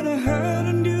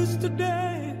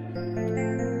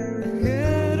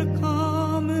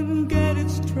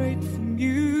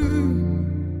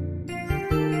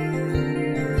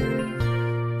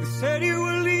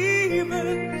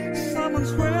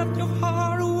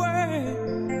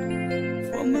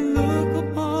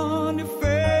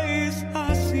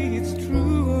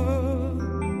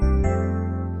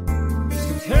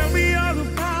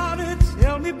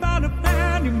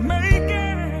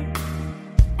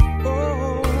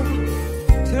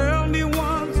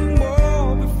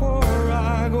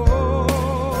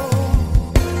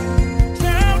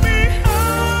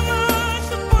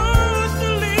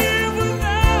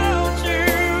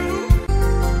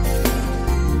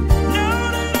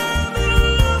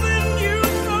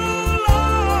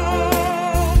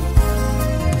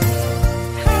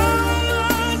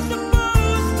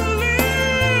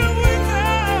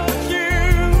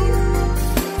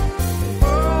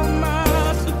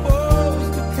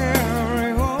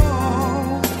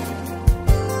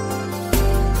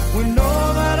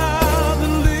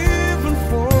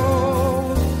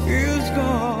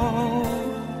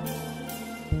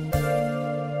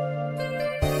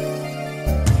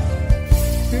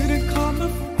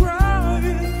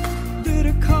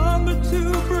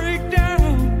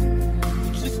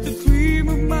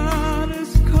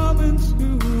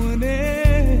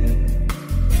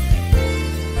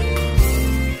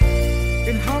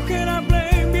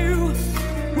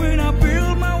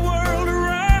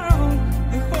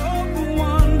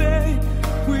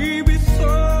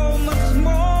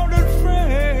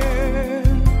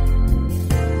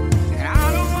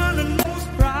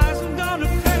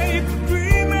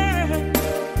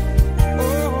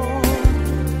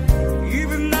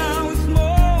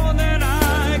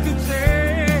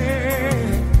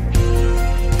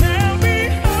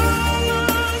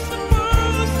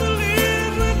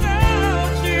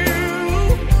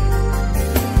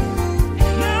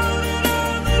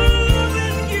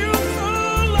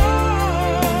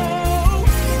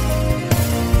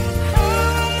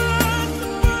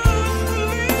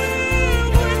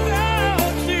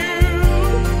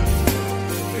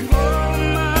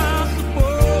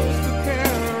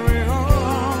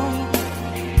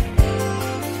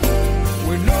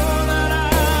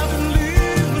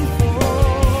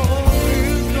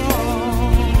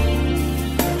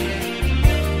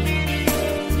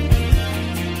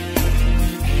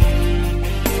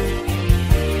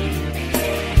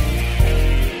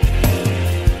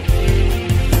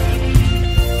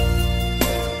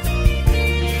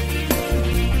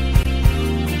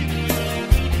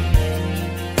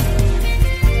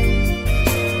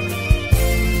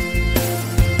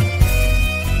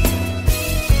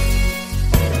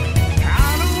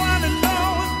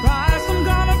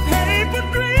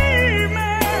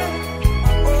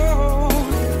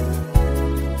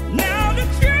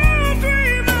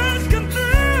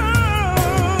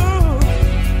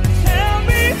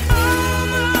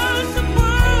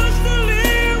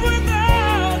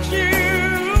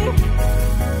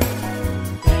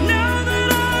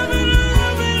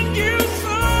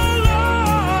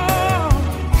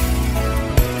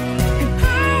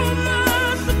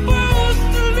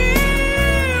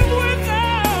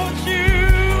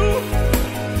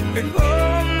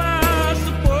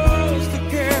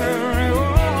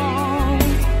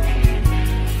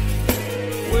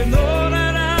when all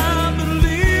that I've been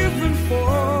living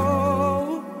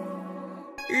for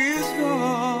is gone.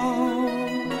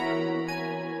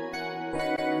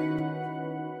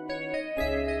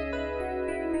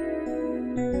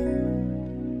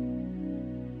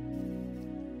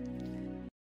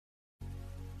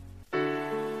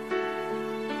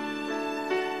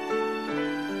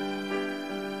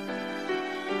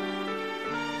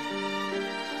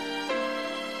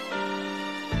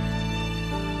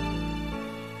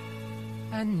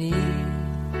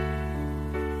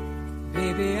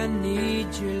 Baby, I need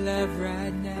your love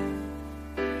right now.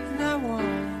 And I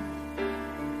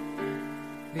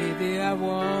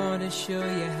want to show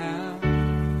you how.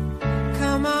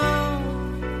 Come on,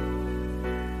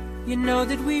 you know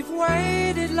that we've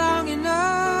waited long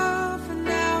enough, and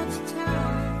now it's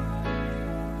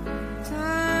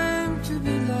time to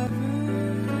be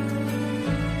lovers.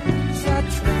 I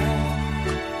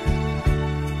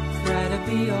try to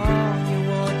be all you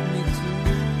want me to,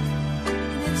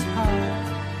 and it's hard,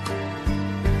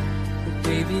 but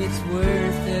baby, it's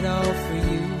worth it all for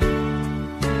you.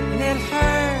 And it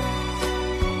hurts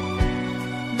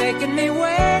making me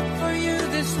wait for you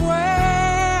this way.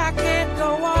 I can't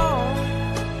go on,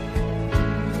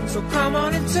 so come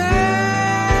on and take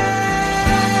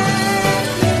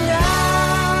me now.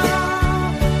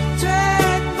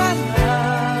 Take my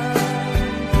love,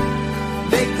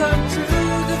 make come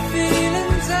true the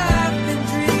feelings I've been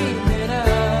dreaming of.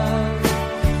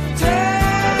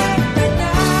 Take me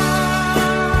now,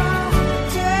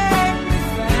 take me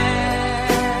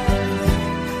fast.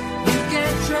 You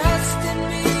can trust in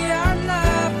me, our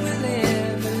love will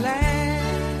ever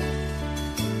last.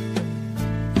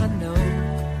 I know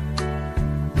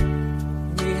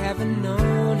we haven't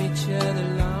known each other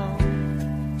long,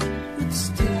 but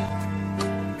still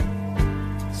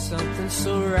something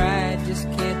so right just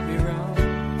can't be wrong.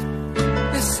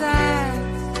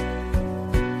 Besides,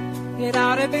 it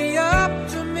ought to be up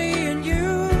to me and you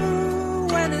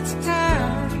when it's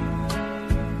time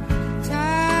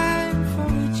for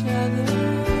each other.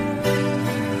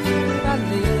 I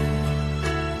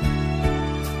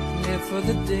live for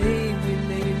the day we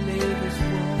lay this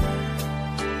war.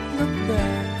 Look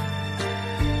back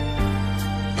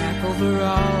over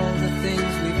all the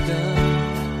things we've done.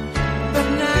 But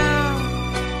now,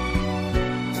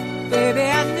 baby,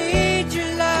 I need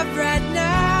your love right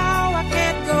now. I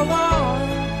can't go on,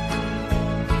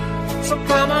 so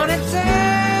come on and take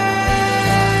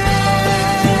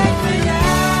me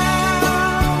now.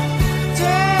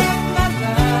 Take my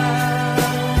love,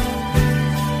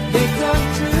 make come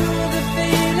true the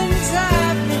feelings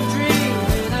I've been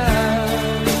dreaming of.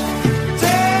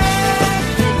 Take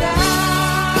me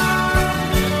now,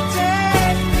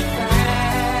 take me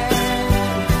back.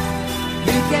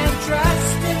 You can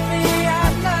trust in me,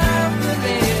 our love will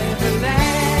never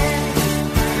last.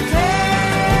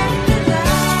 Take me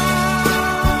now,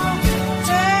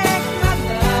 take my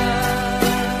love,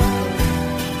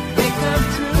 make come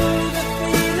true the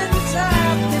feelings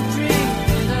I've been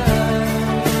dreaming of.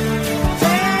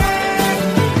 Take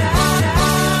me now,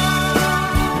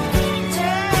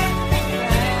 take me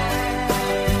back.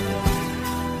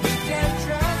 You can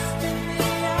trust in me,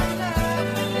 our love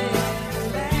will never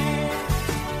last.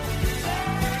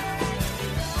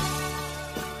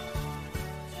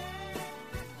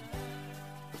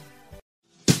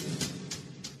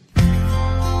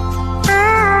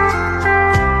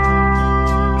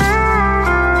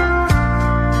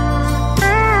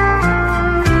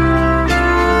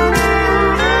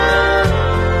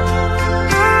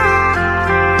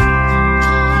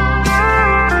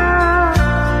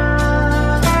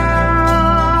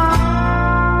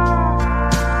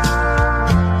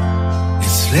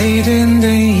 It's late in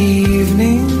the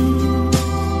evening.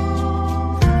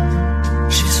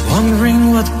 She's wondering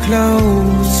what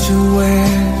clothes to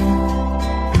wear.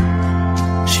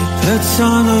 She puts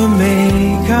on her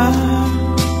makeup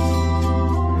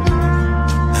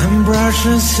and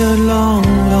brushes her long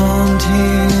blonde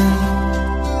hair.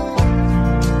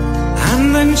 And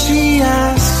then she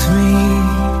asks me,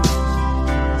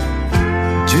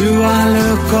 do I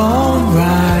look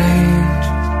alright?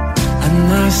 And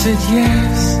I said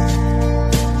yes,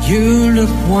 you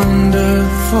look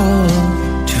wonderful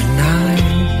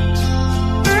tonight.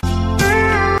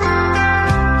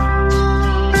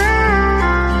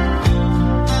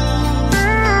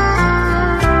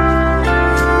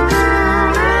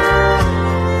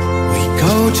 We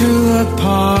go to a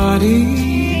party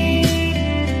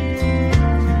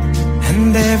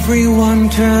and everyone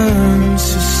turns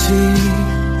to see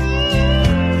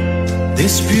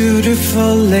this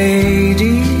beautiful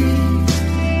lady.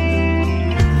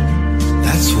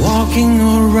 That's walking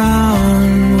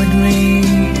around with me.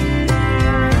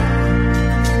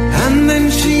 And then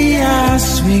she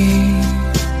asked me,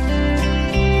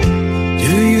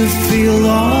 do you feel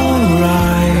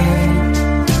alright?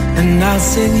 And I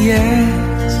said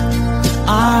yes,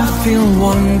 I feel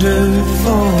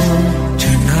wonderful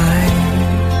tonight.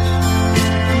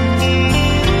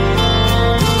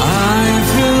 I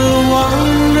feel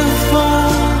wonderful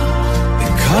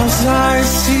because I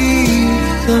see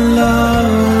the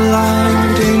love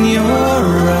light in your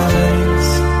eyes.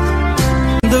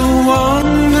 The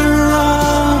wonder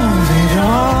of it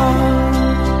all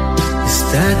is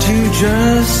that you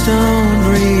just don't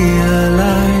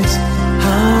realize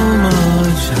how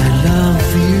much I love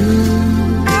you.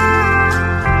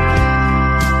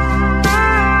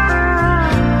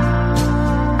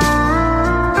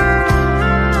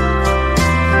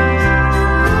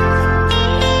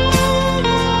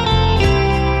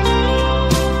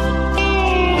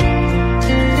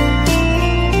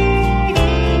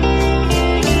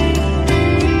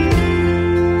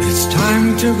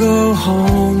 To go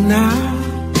home now.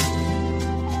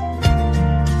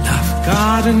 I've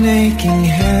got an aching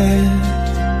head,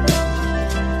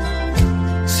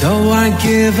 so I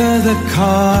give her the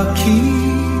car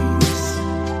keys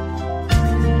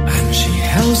and she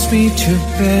helps me to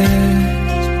bed.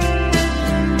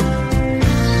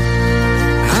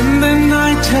 And then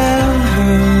I tell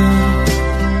her,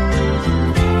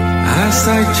 as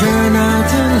I turn out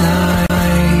the light,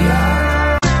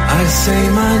 I say,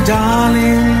 my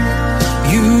darling,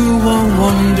 you are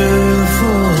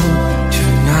wonderful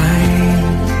tonight.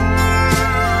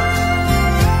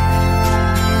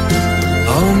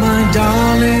 Oh, my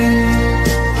darling,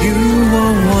 you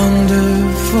are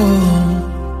wonderful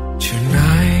tonight.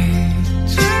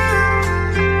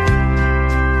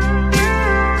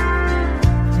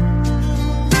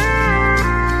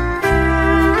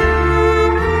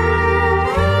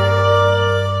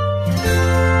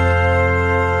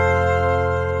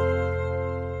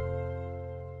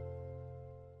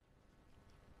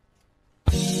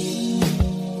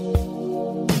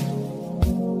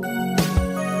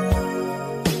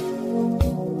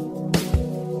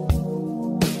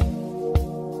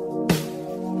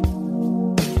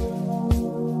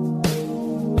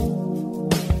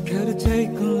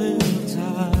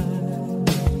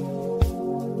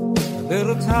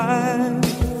 Time to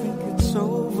think it's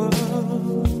over.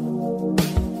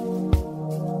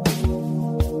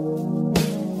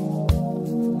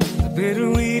 I better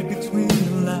read between the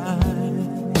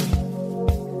lines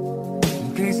in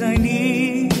case I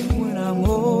need it when I'm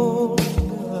older.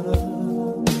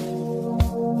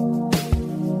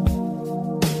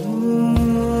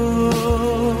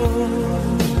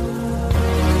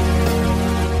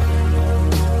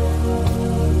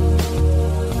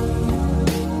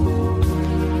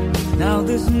 Now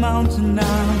this mountain I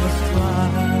must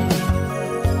climb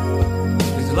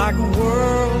is like a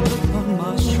world upon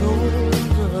my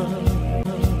shoulder.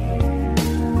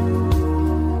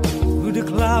 Through the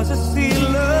clouds I see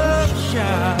love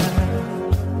shine.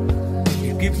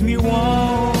 It gives me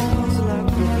warmth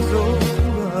like it's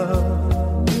over.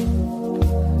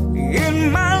 In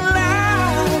my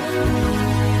life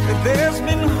there's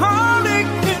been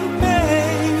heartache and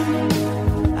pain.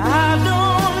 I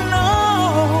don't know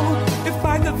if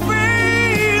I could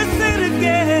face it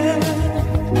again.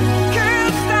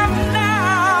 Can't stop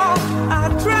now. I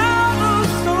travel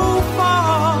so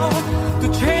far to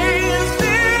chase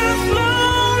this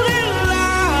lonely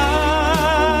life.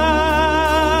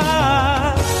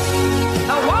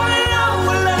 I wanna know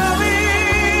what love is.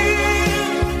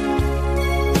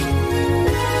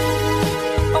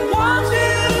 I want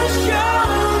you to show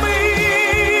me.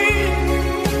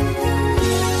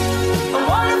 I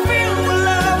wanna feel what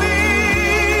love is.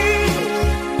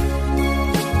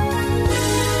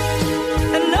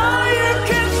 And all you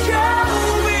can show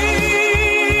me.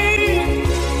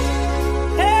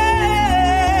 Hey.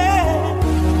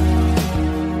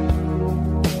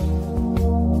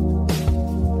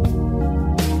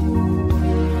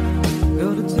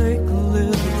 Gotta take a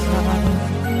little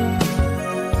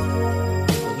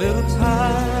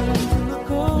time to look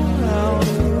around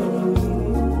me.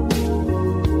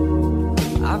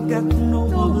 I've got no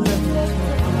one left to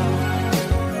hide.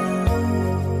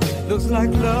 Looks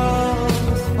like love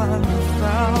has finally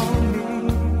found me.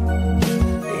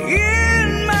 In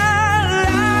my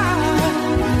life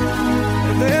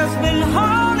there's been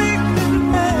heartache and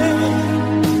pain.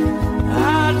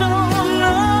 I don't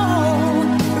know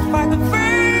if I can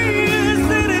face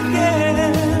it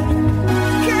again.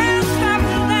 Can't stop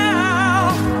now.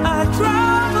 I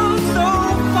travel so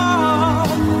far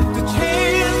to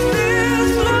chase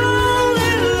this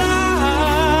lonely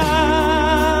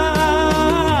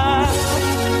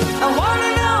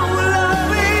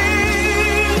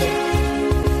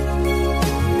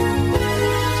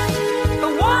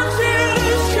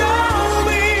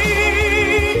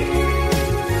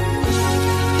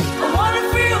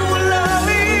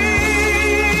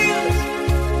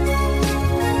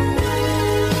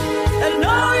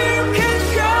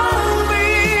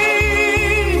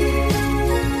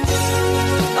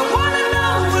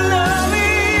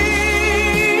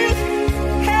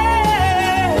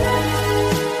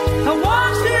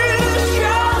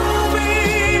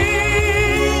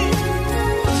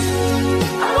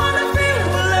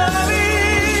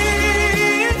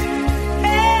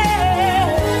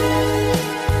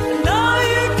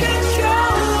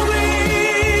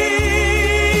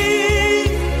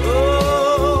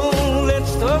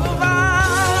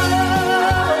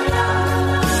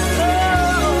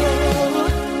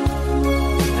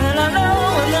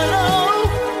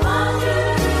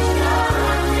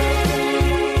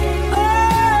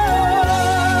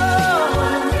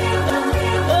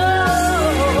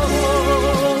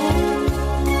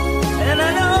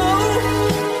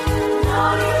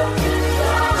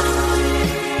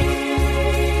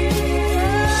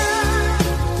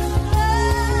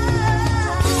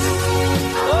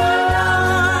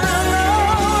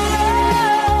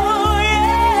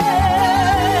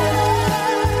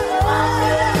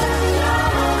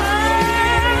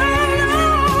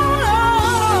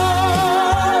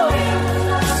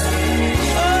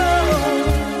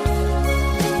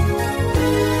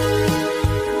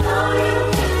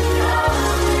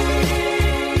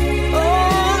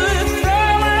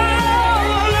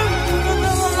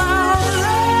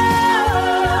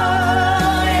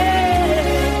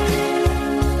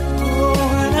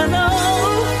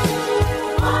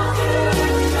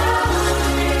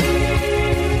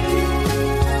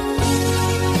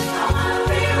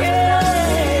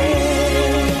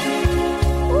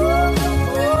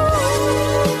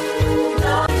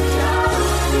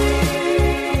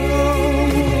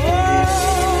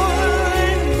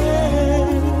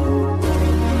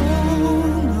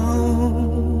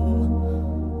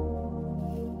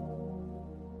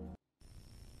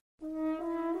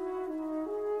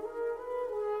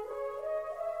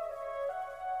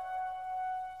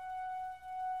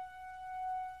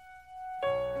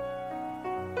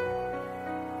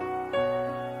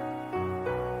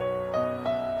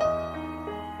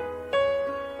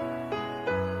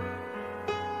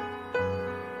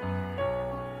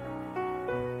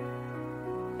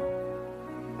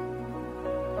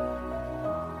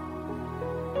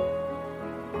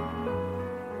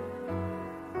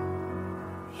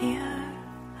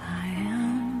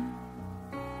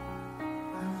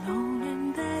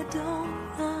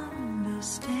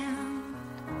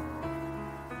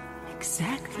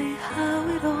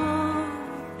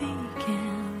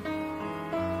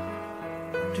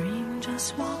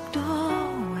just walked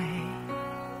away.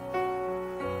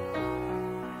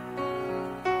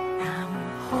 I'm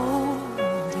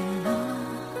holding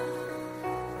on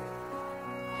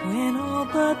when all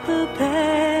but the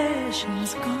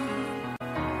passion's gone.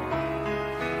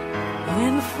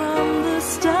 When from the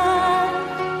start,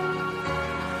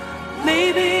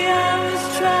 maybe I was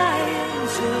trying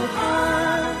too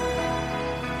hard.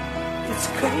 It's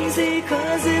crazy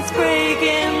 'cause it's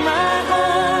breaking my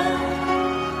heart.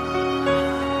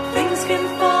 Things can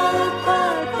fall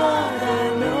apart, but I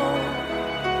know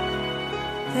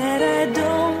that I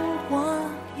don't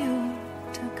want you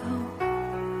to go.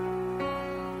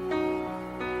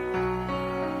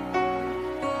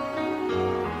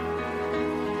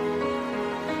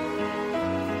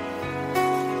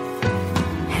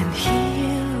 And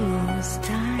heroes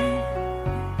die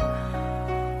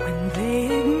when they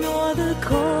ignore the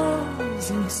cause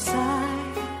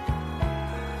inside,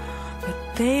 but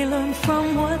they learn from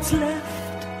what's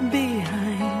left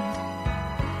behind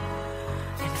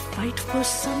and fight for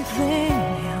something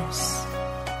else.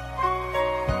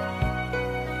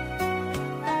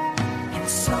 And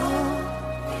so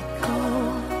it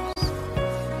goes,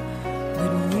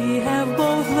 but we have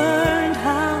both learned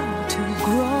how to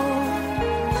grow.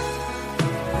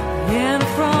 And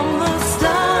from the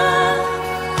start,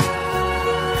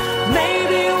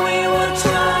 maybe we were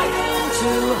trying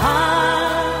too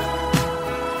hard.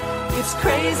 It's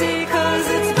crazy 'cause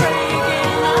it's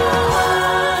breaking our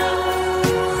heart.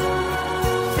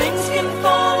 Things can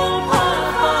fall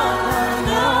apart, but I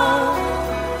know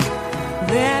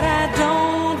that I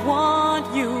don't want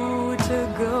you to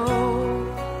go.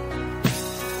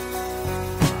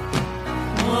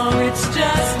 Oh, it's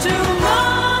just too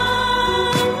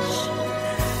much,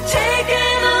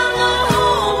 taking on the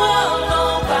whole world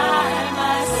all by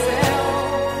myself.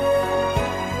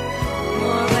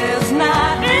 Well, there's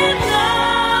not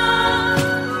enough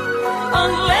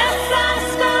unless I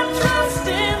stop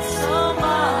trusting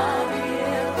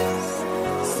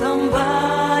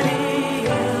somebody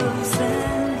else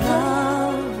and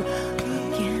love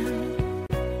again.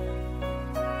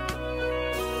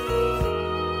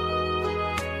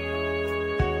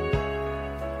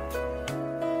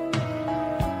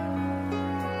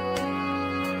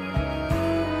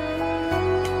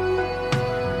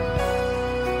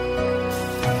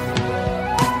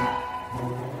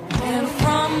 And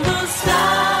from the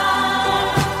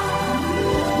start,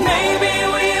 maybe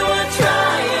we were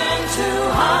trying too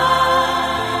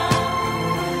hard.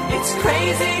 It's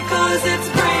crazy 'cause it's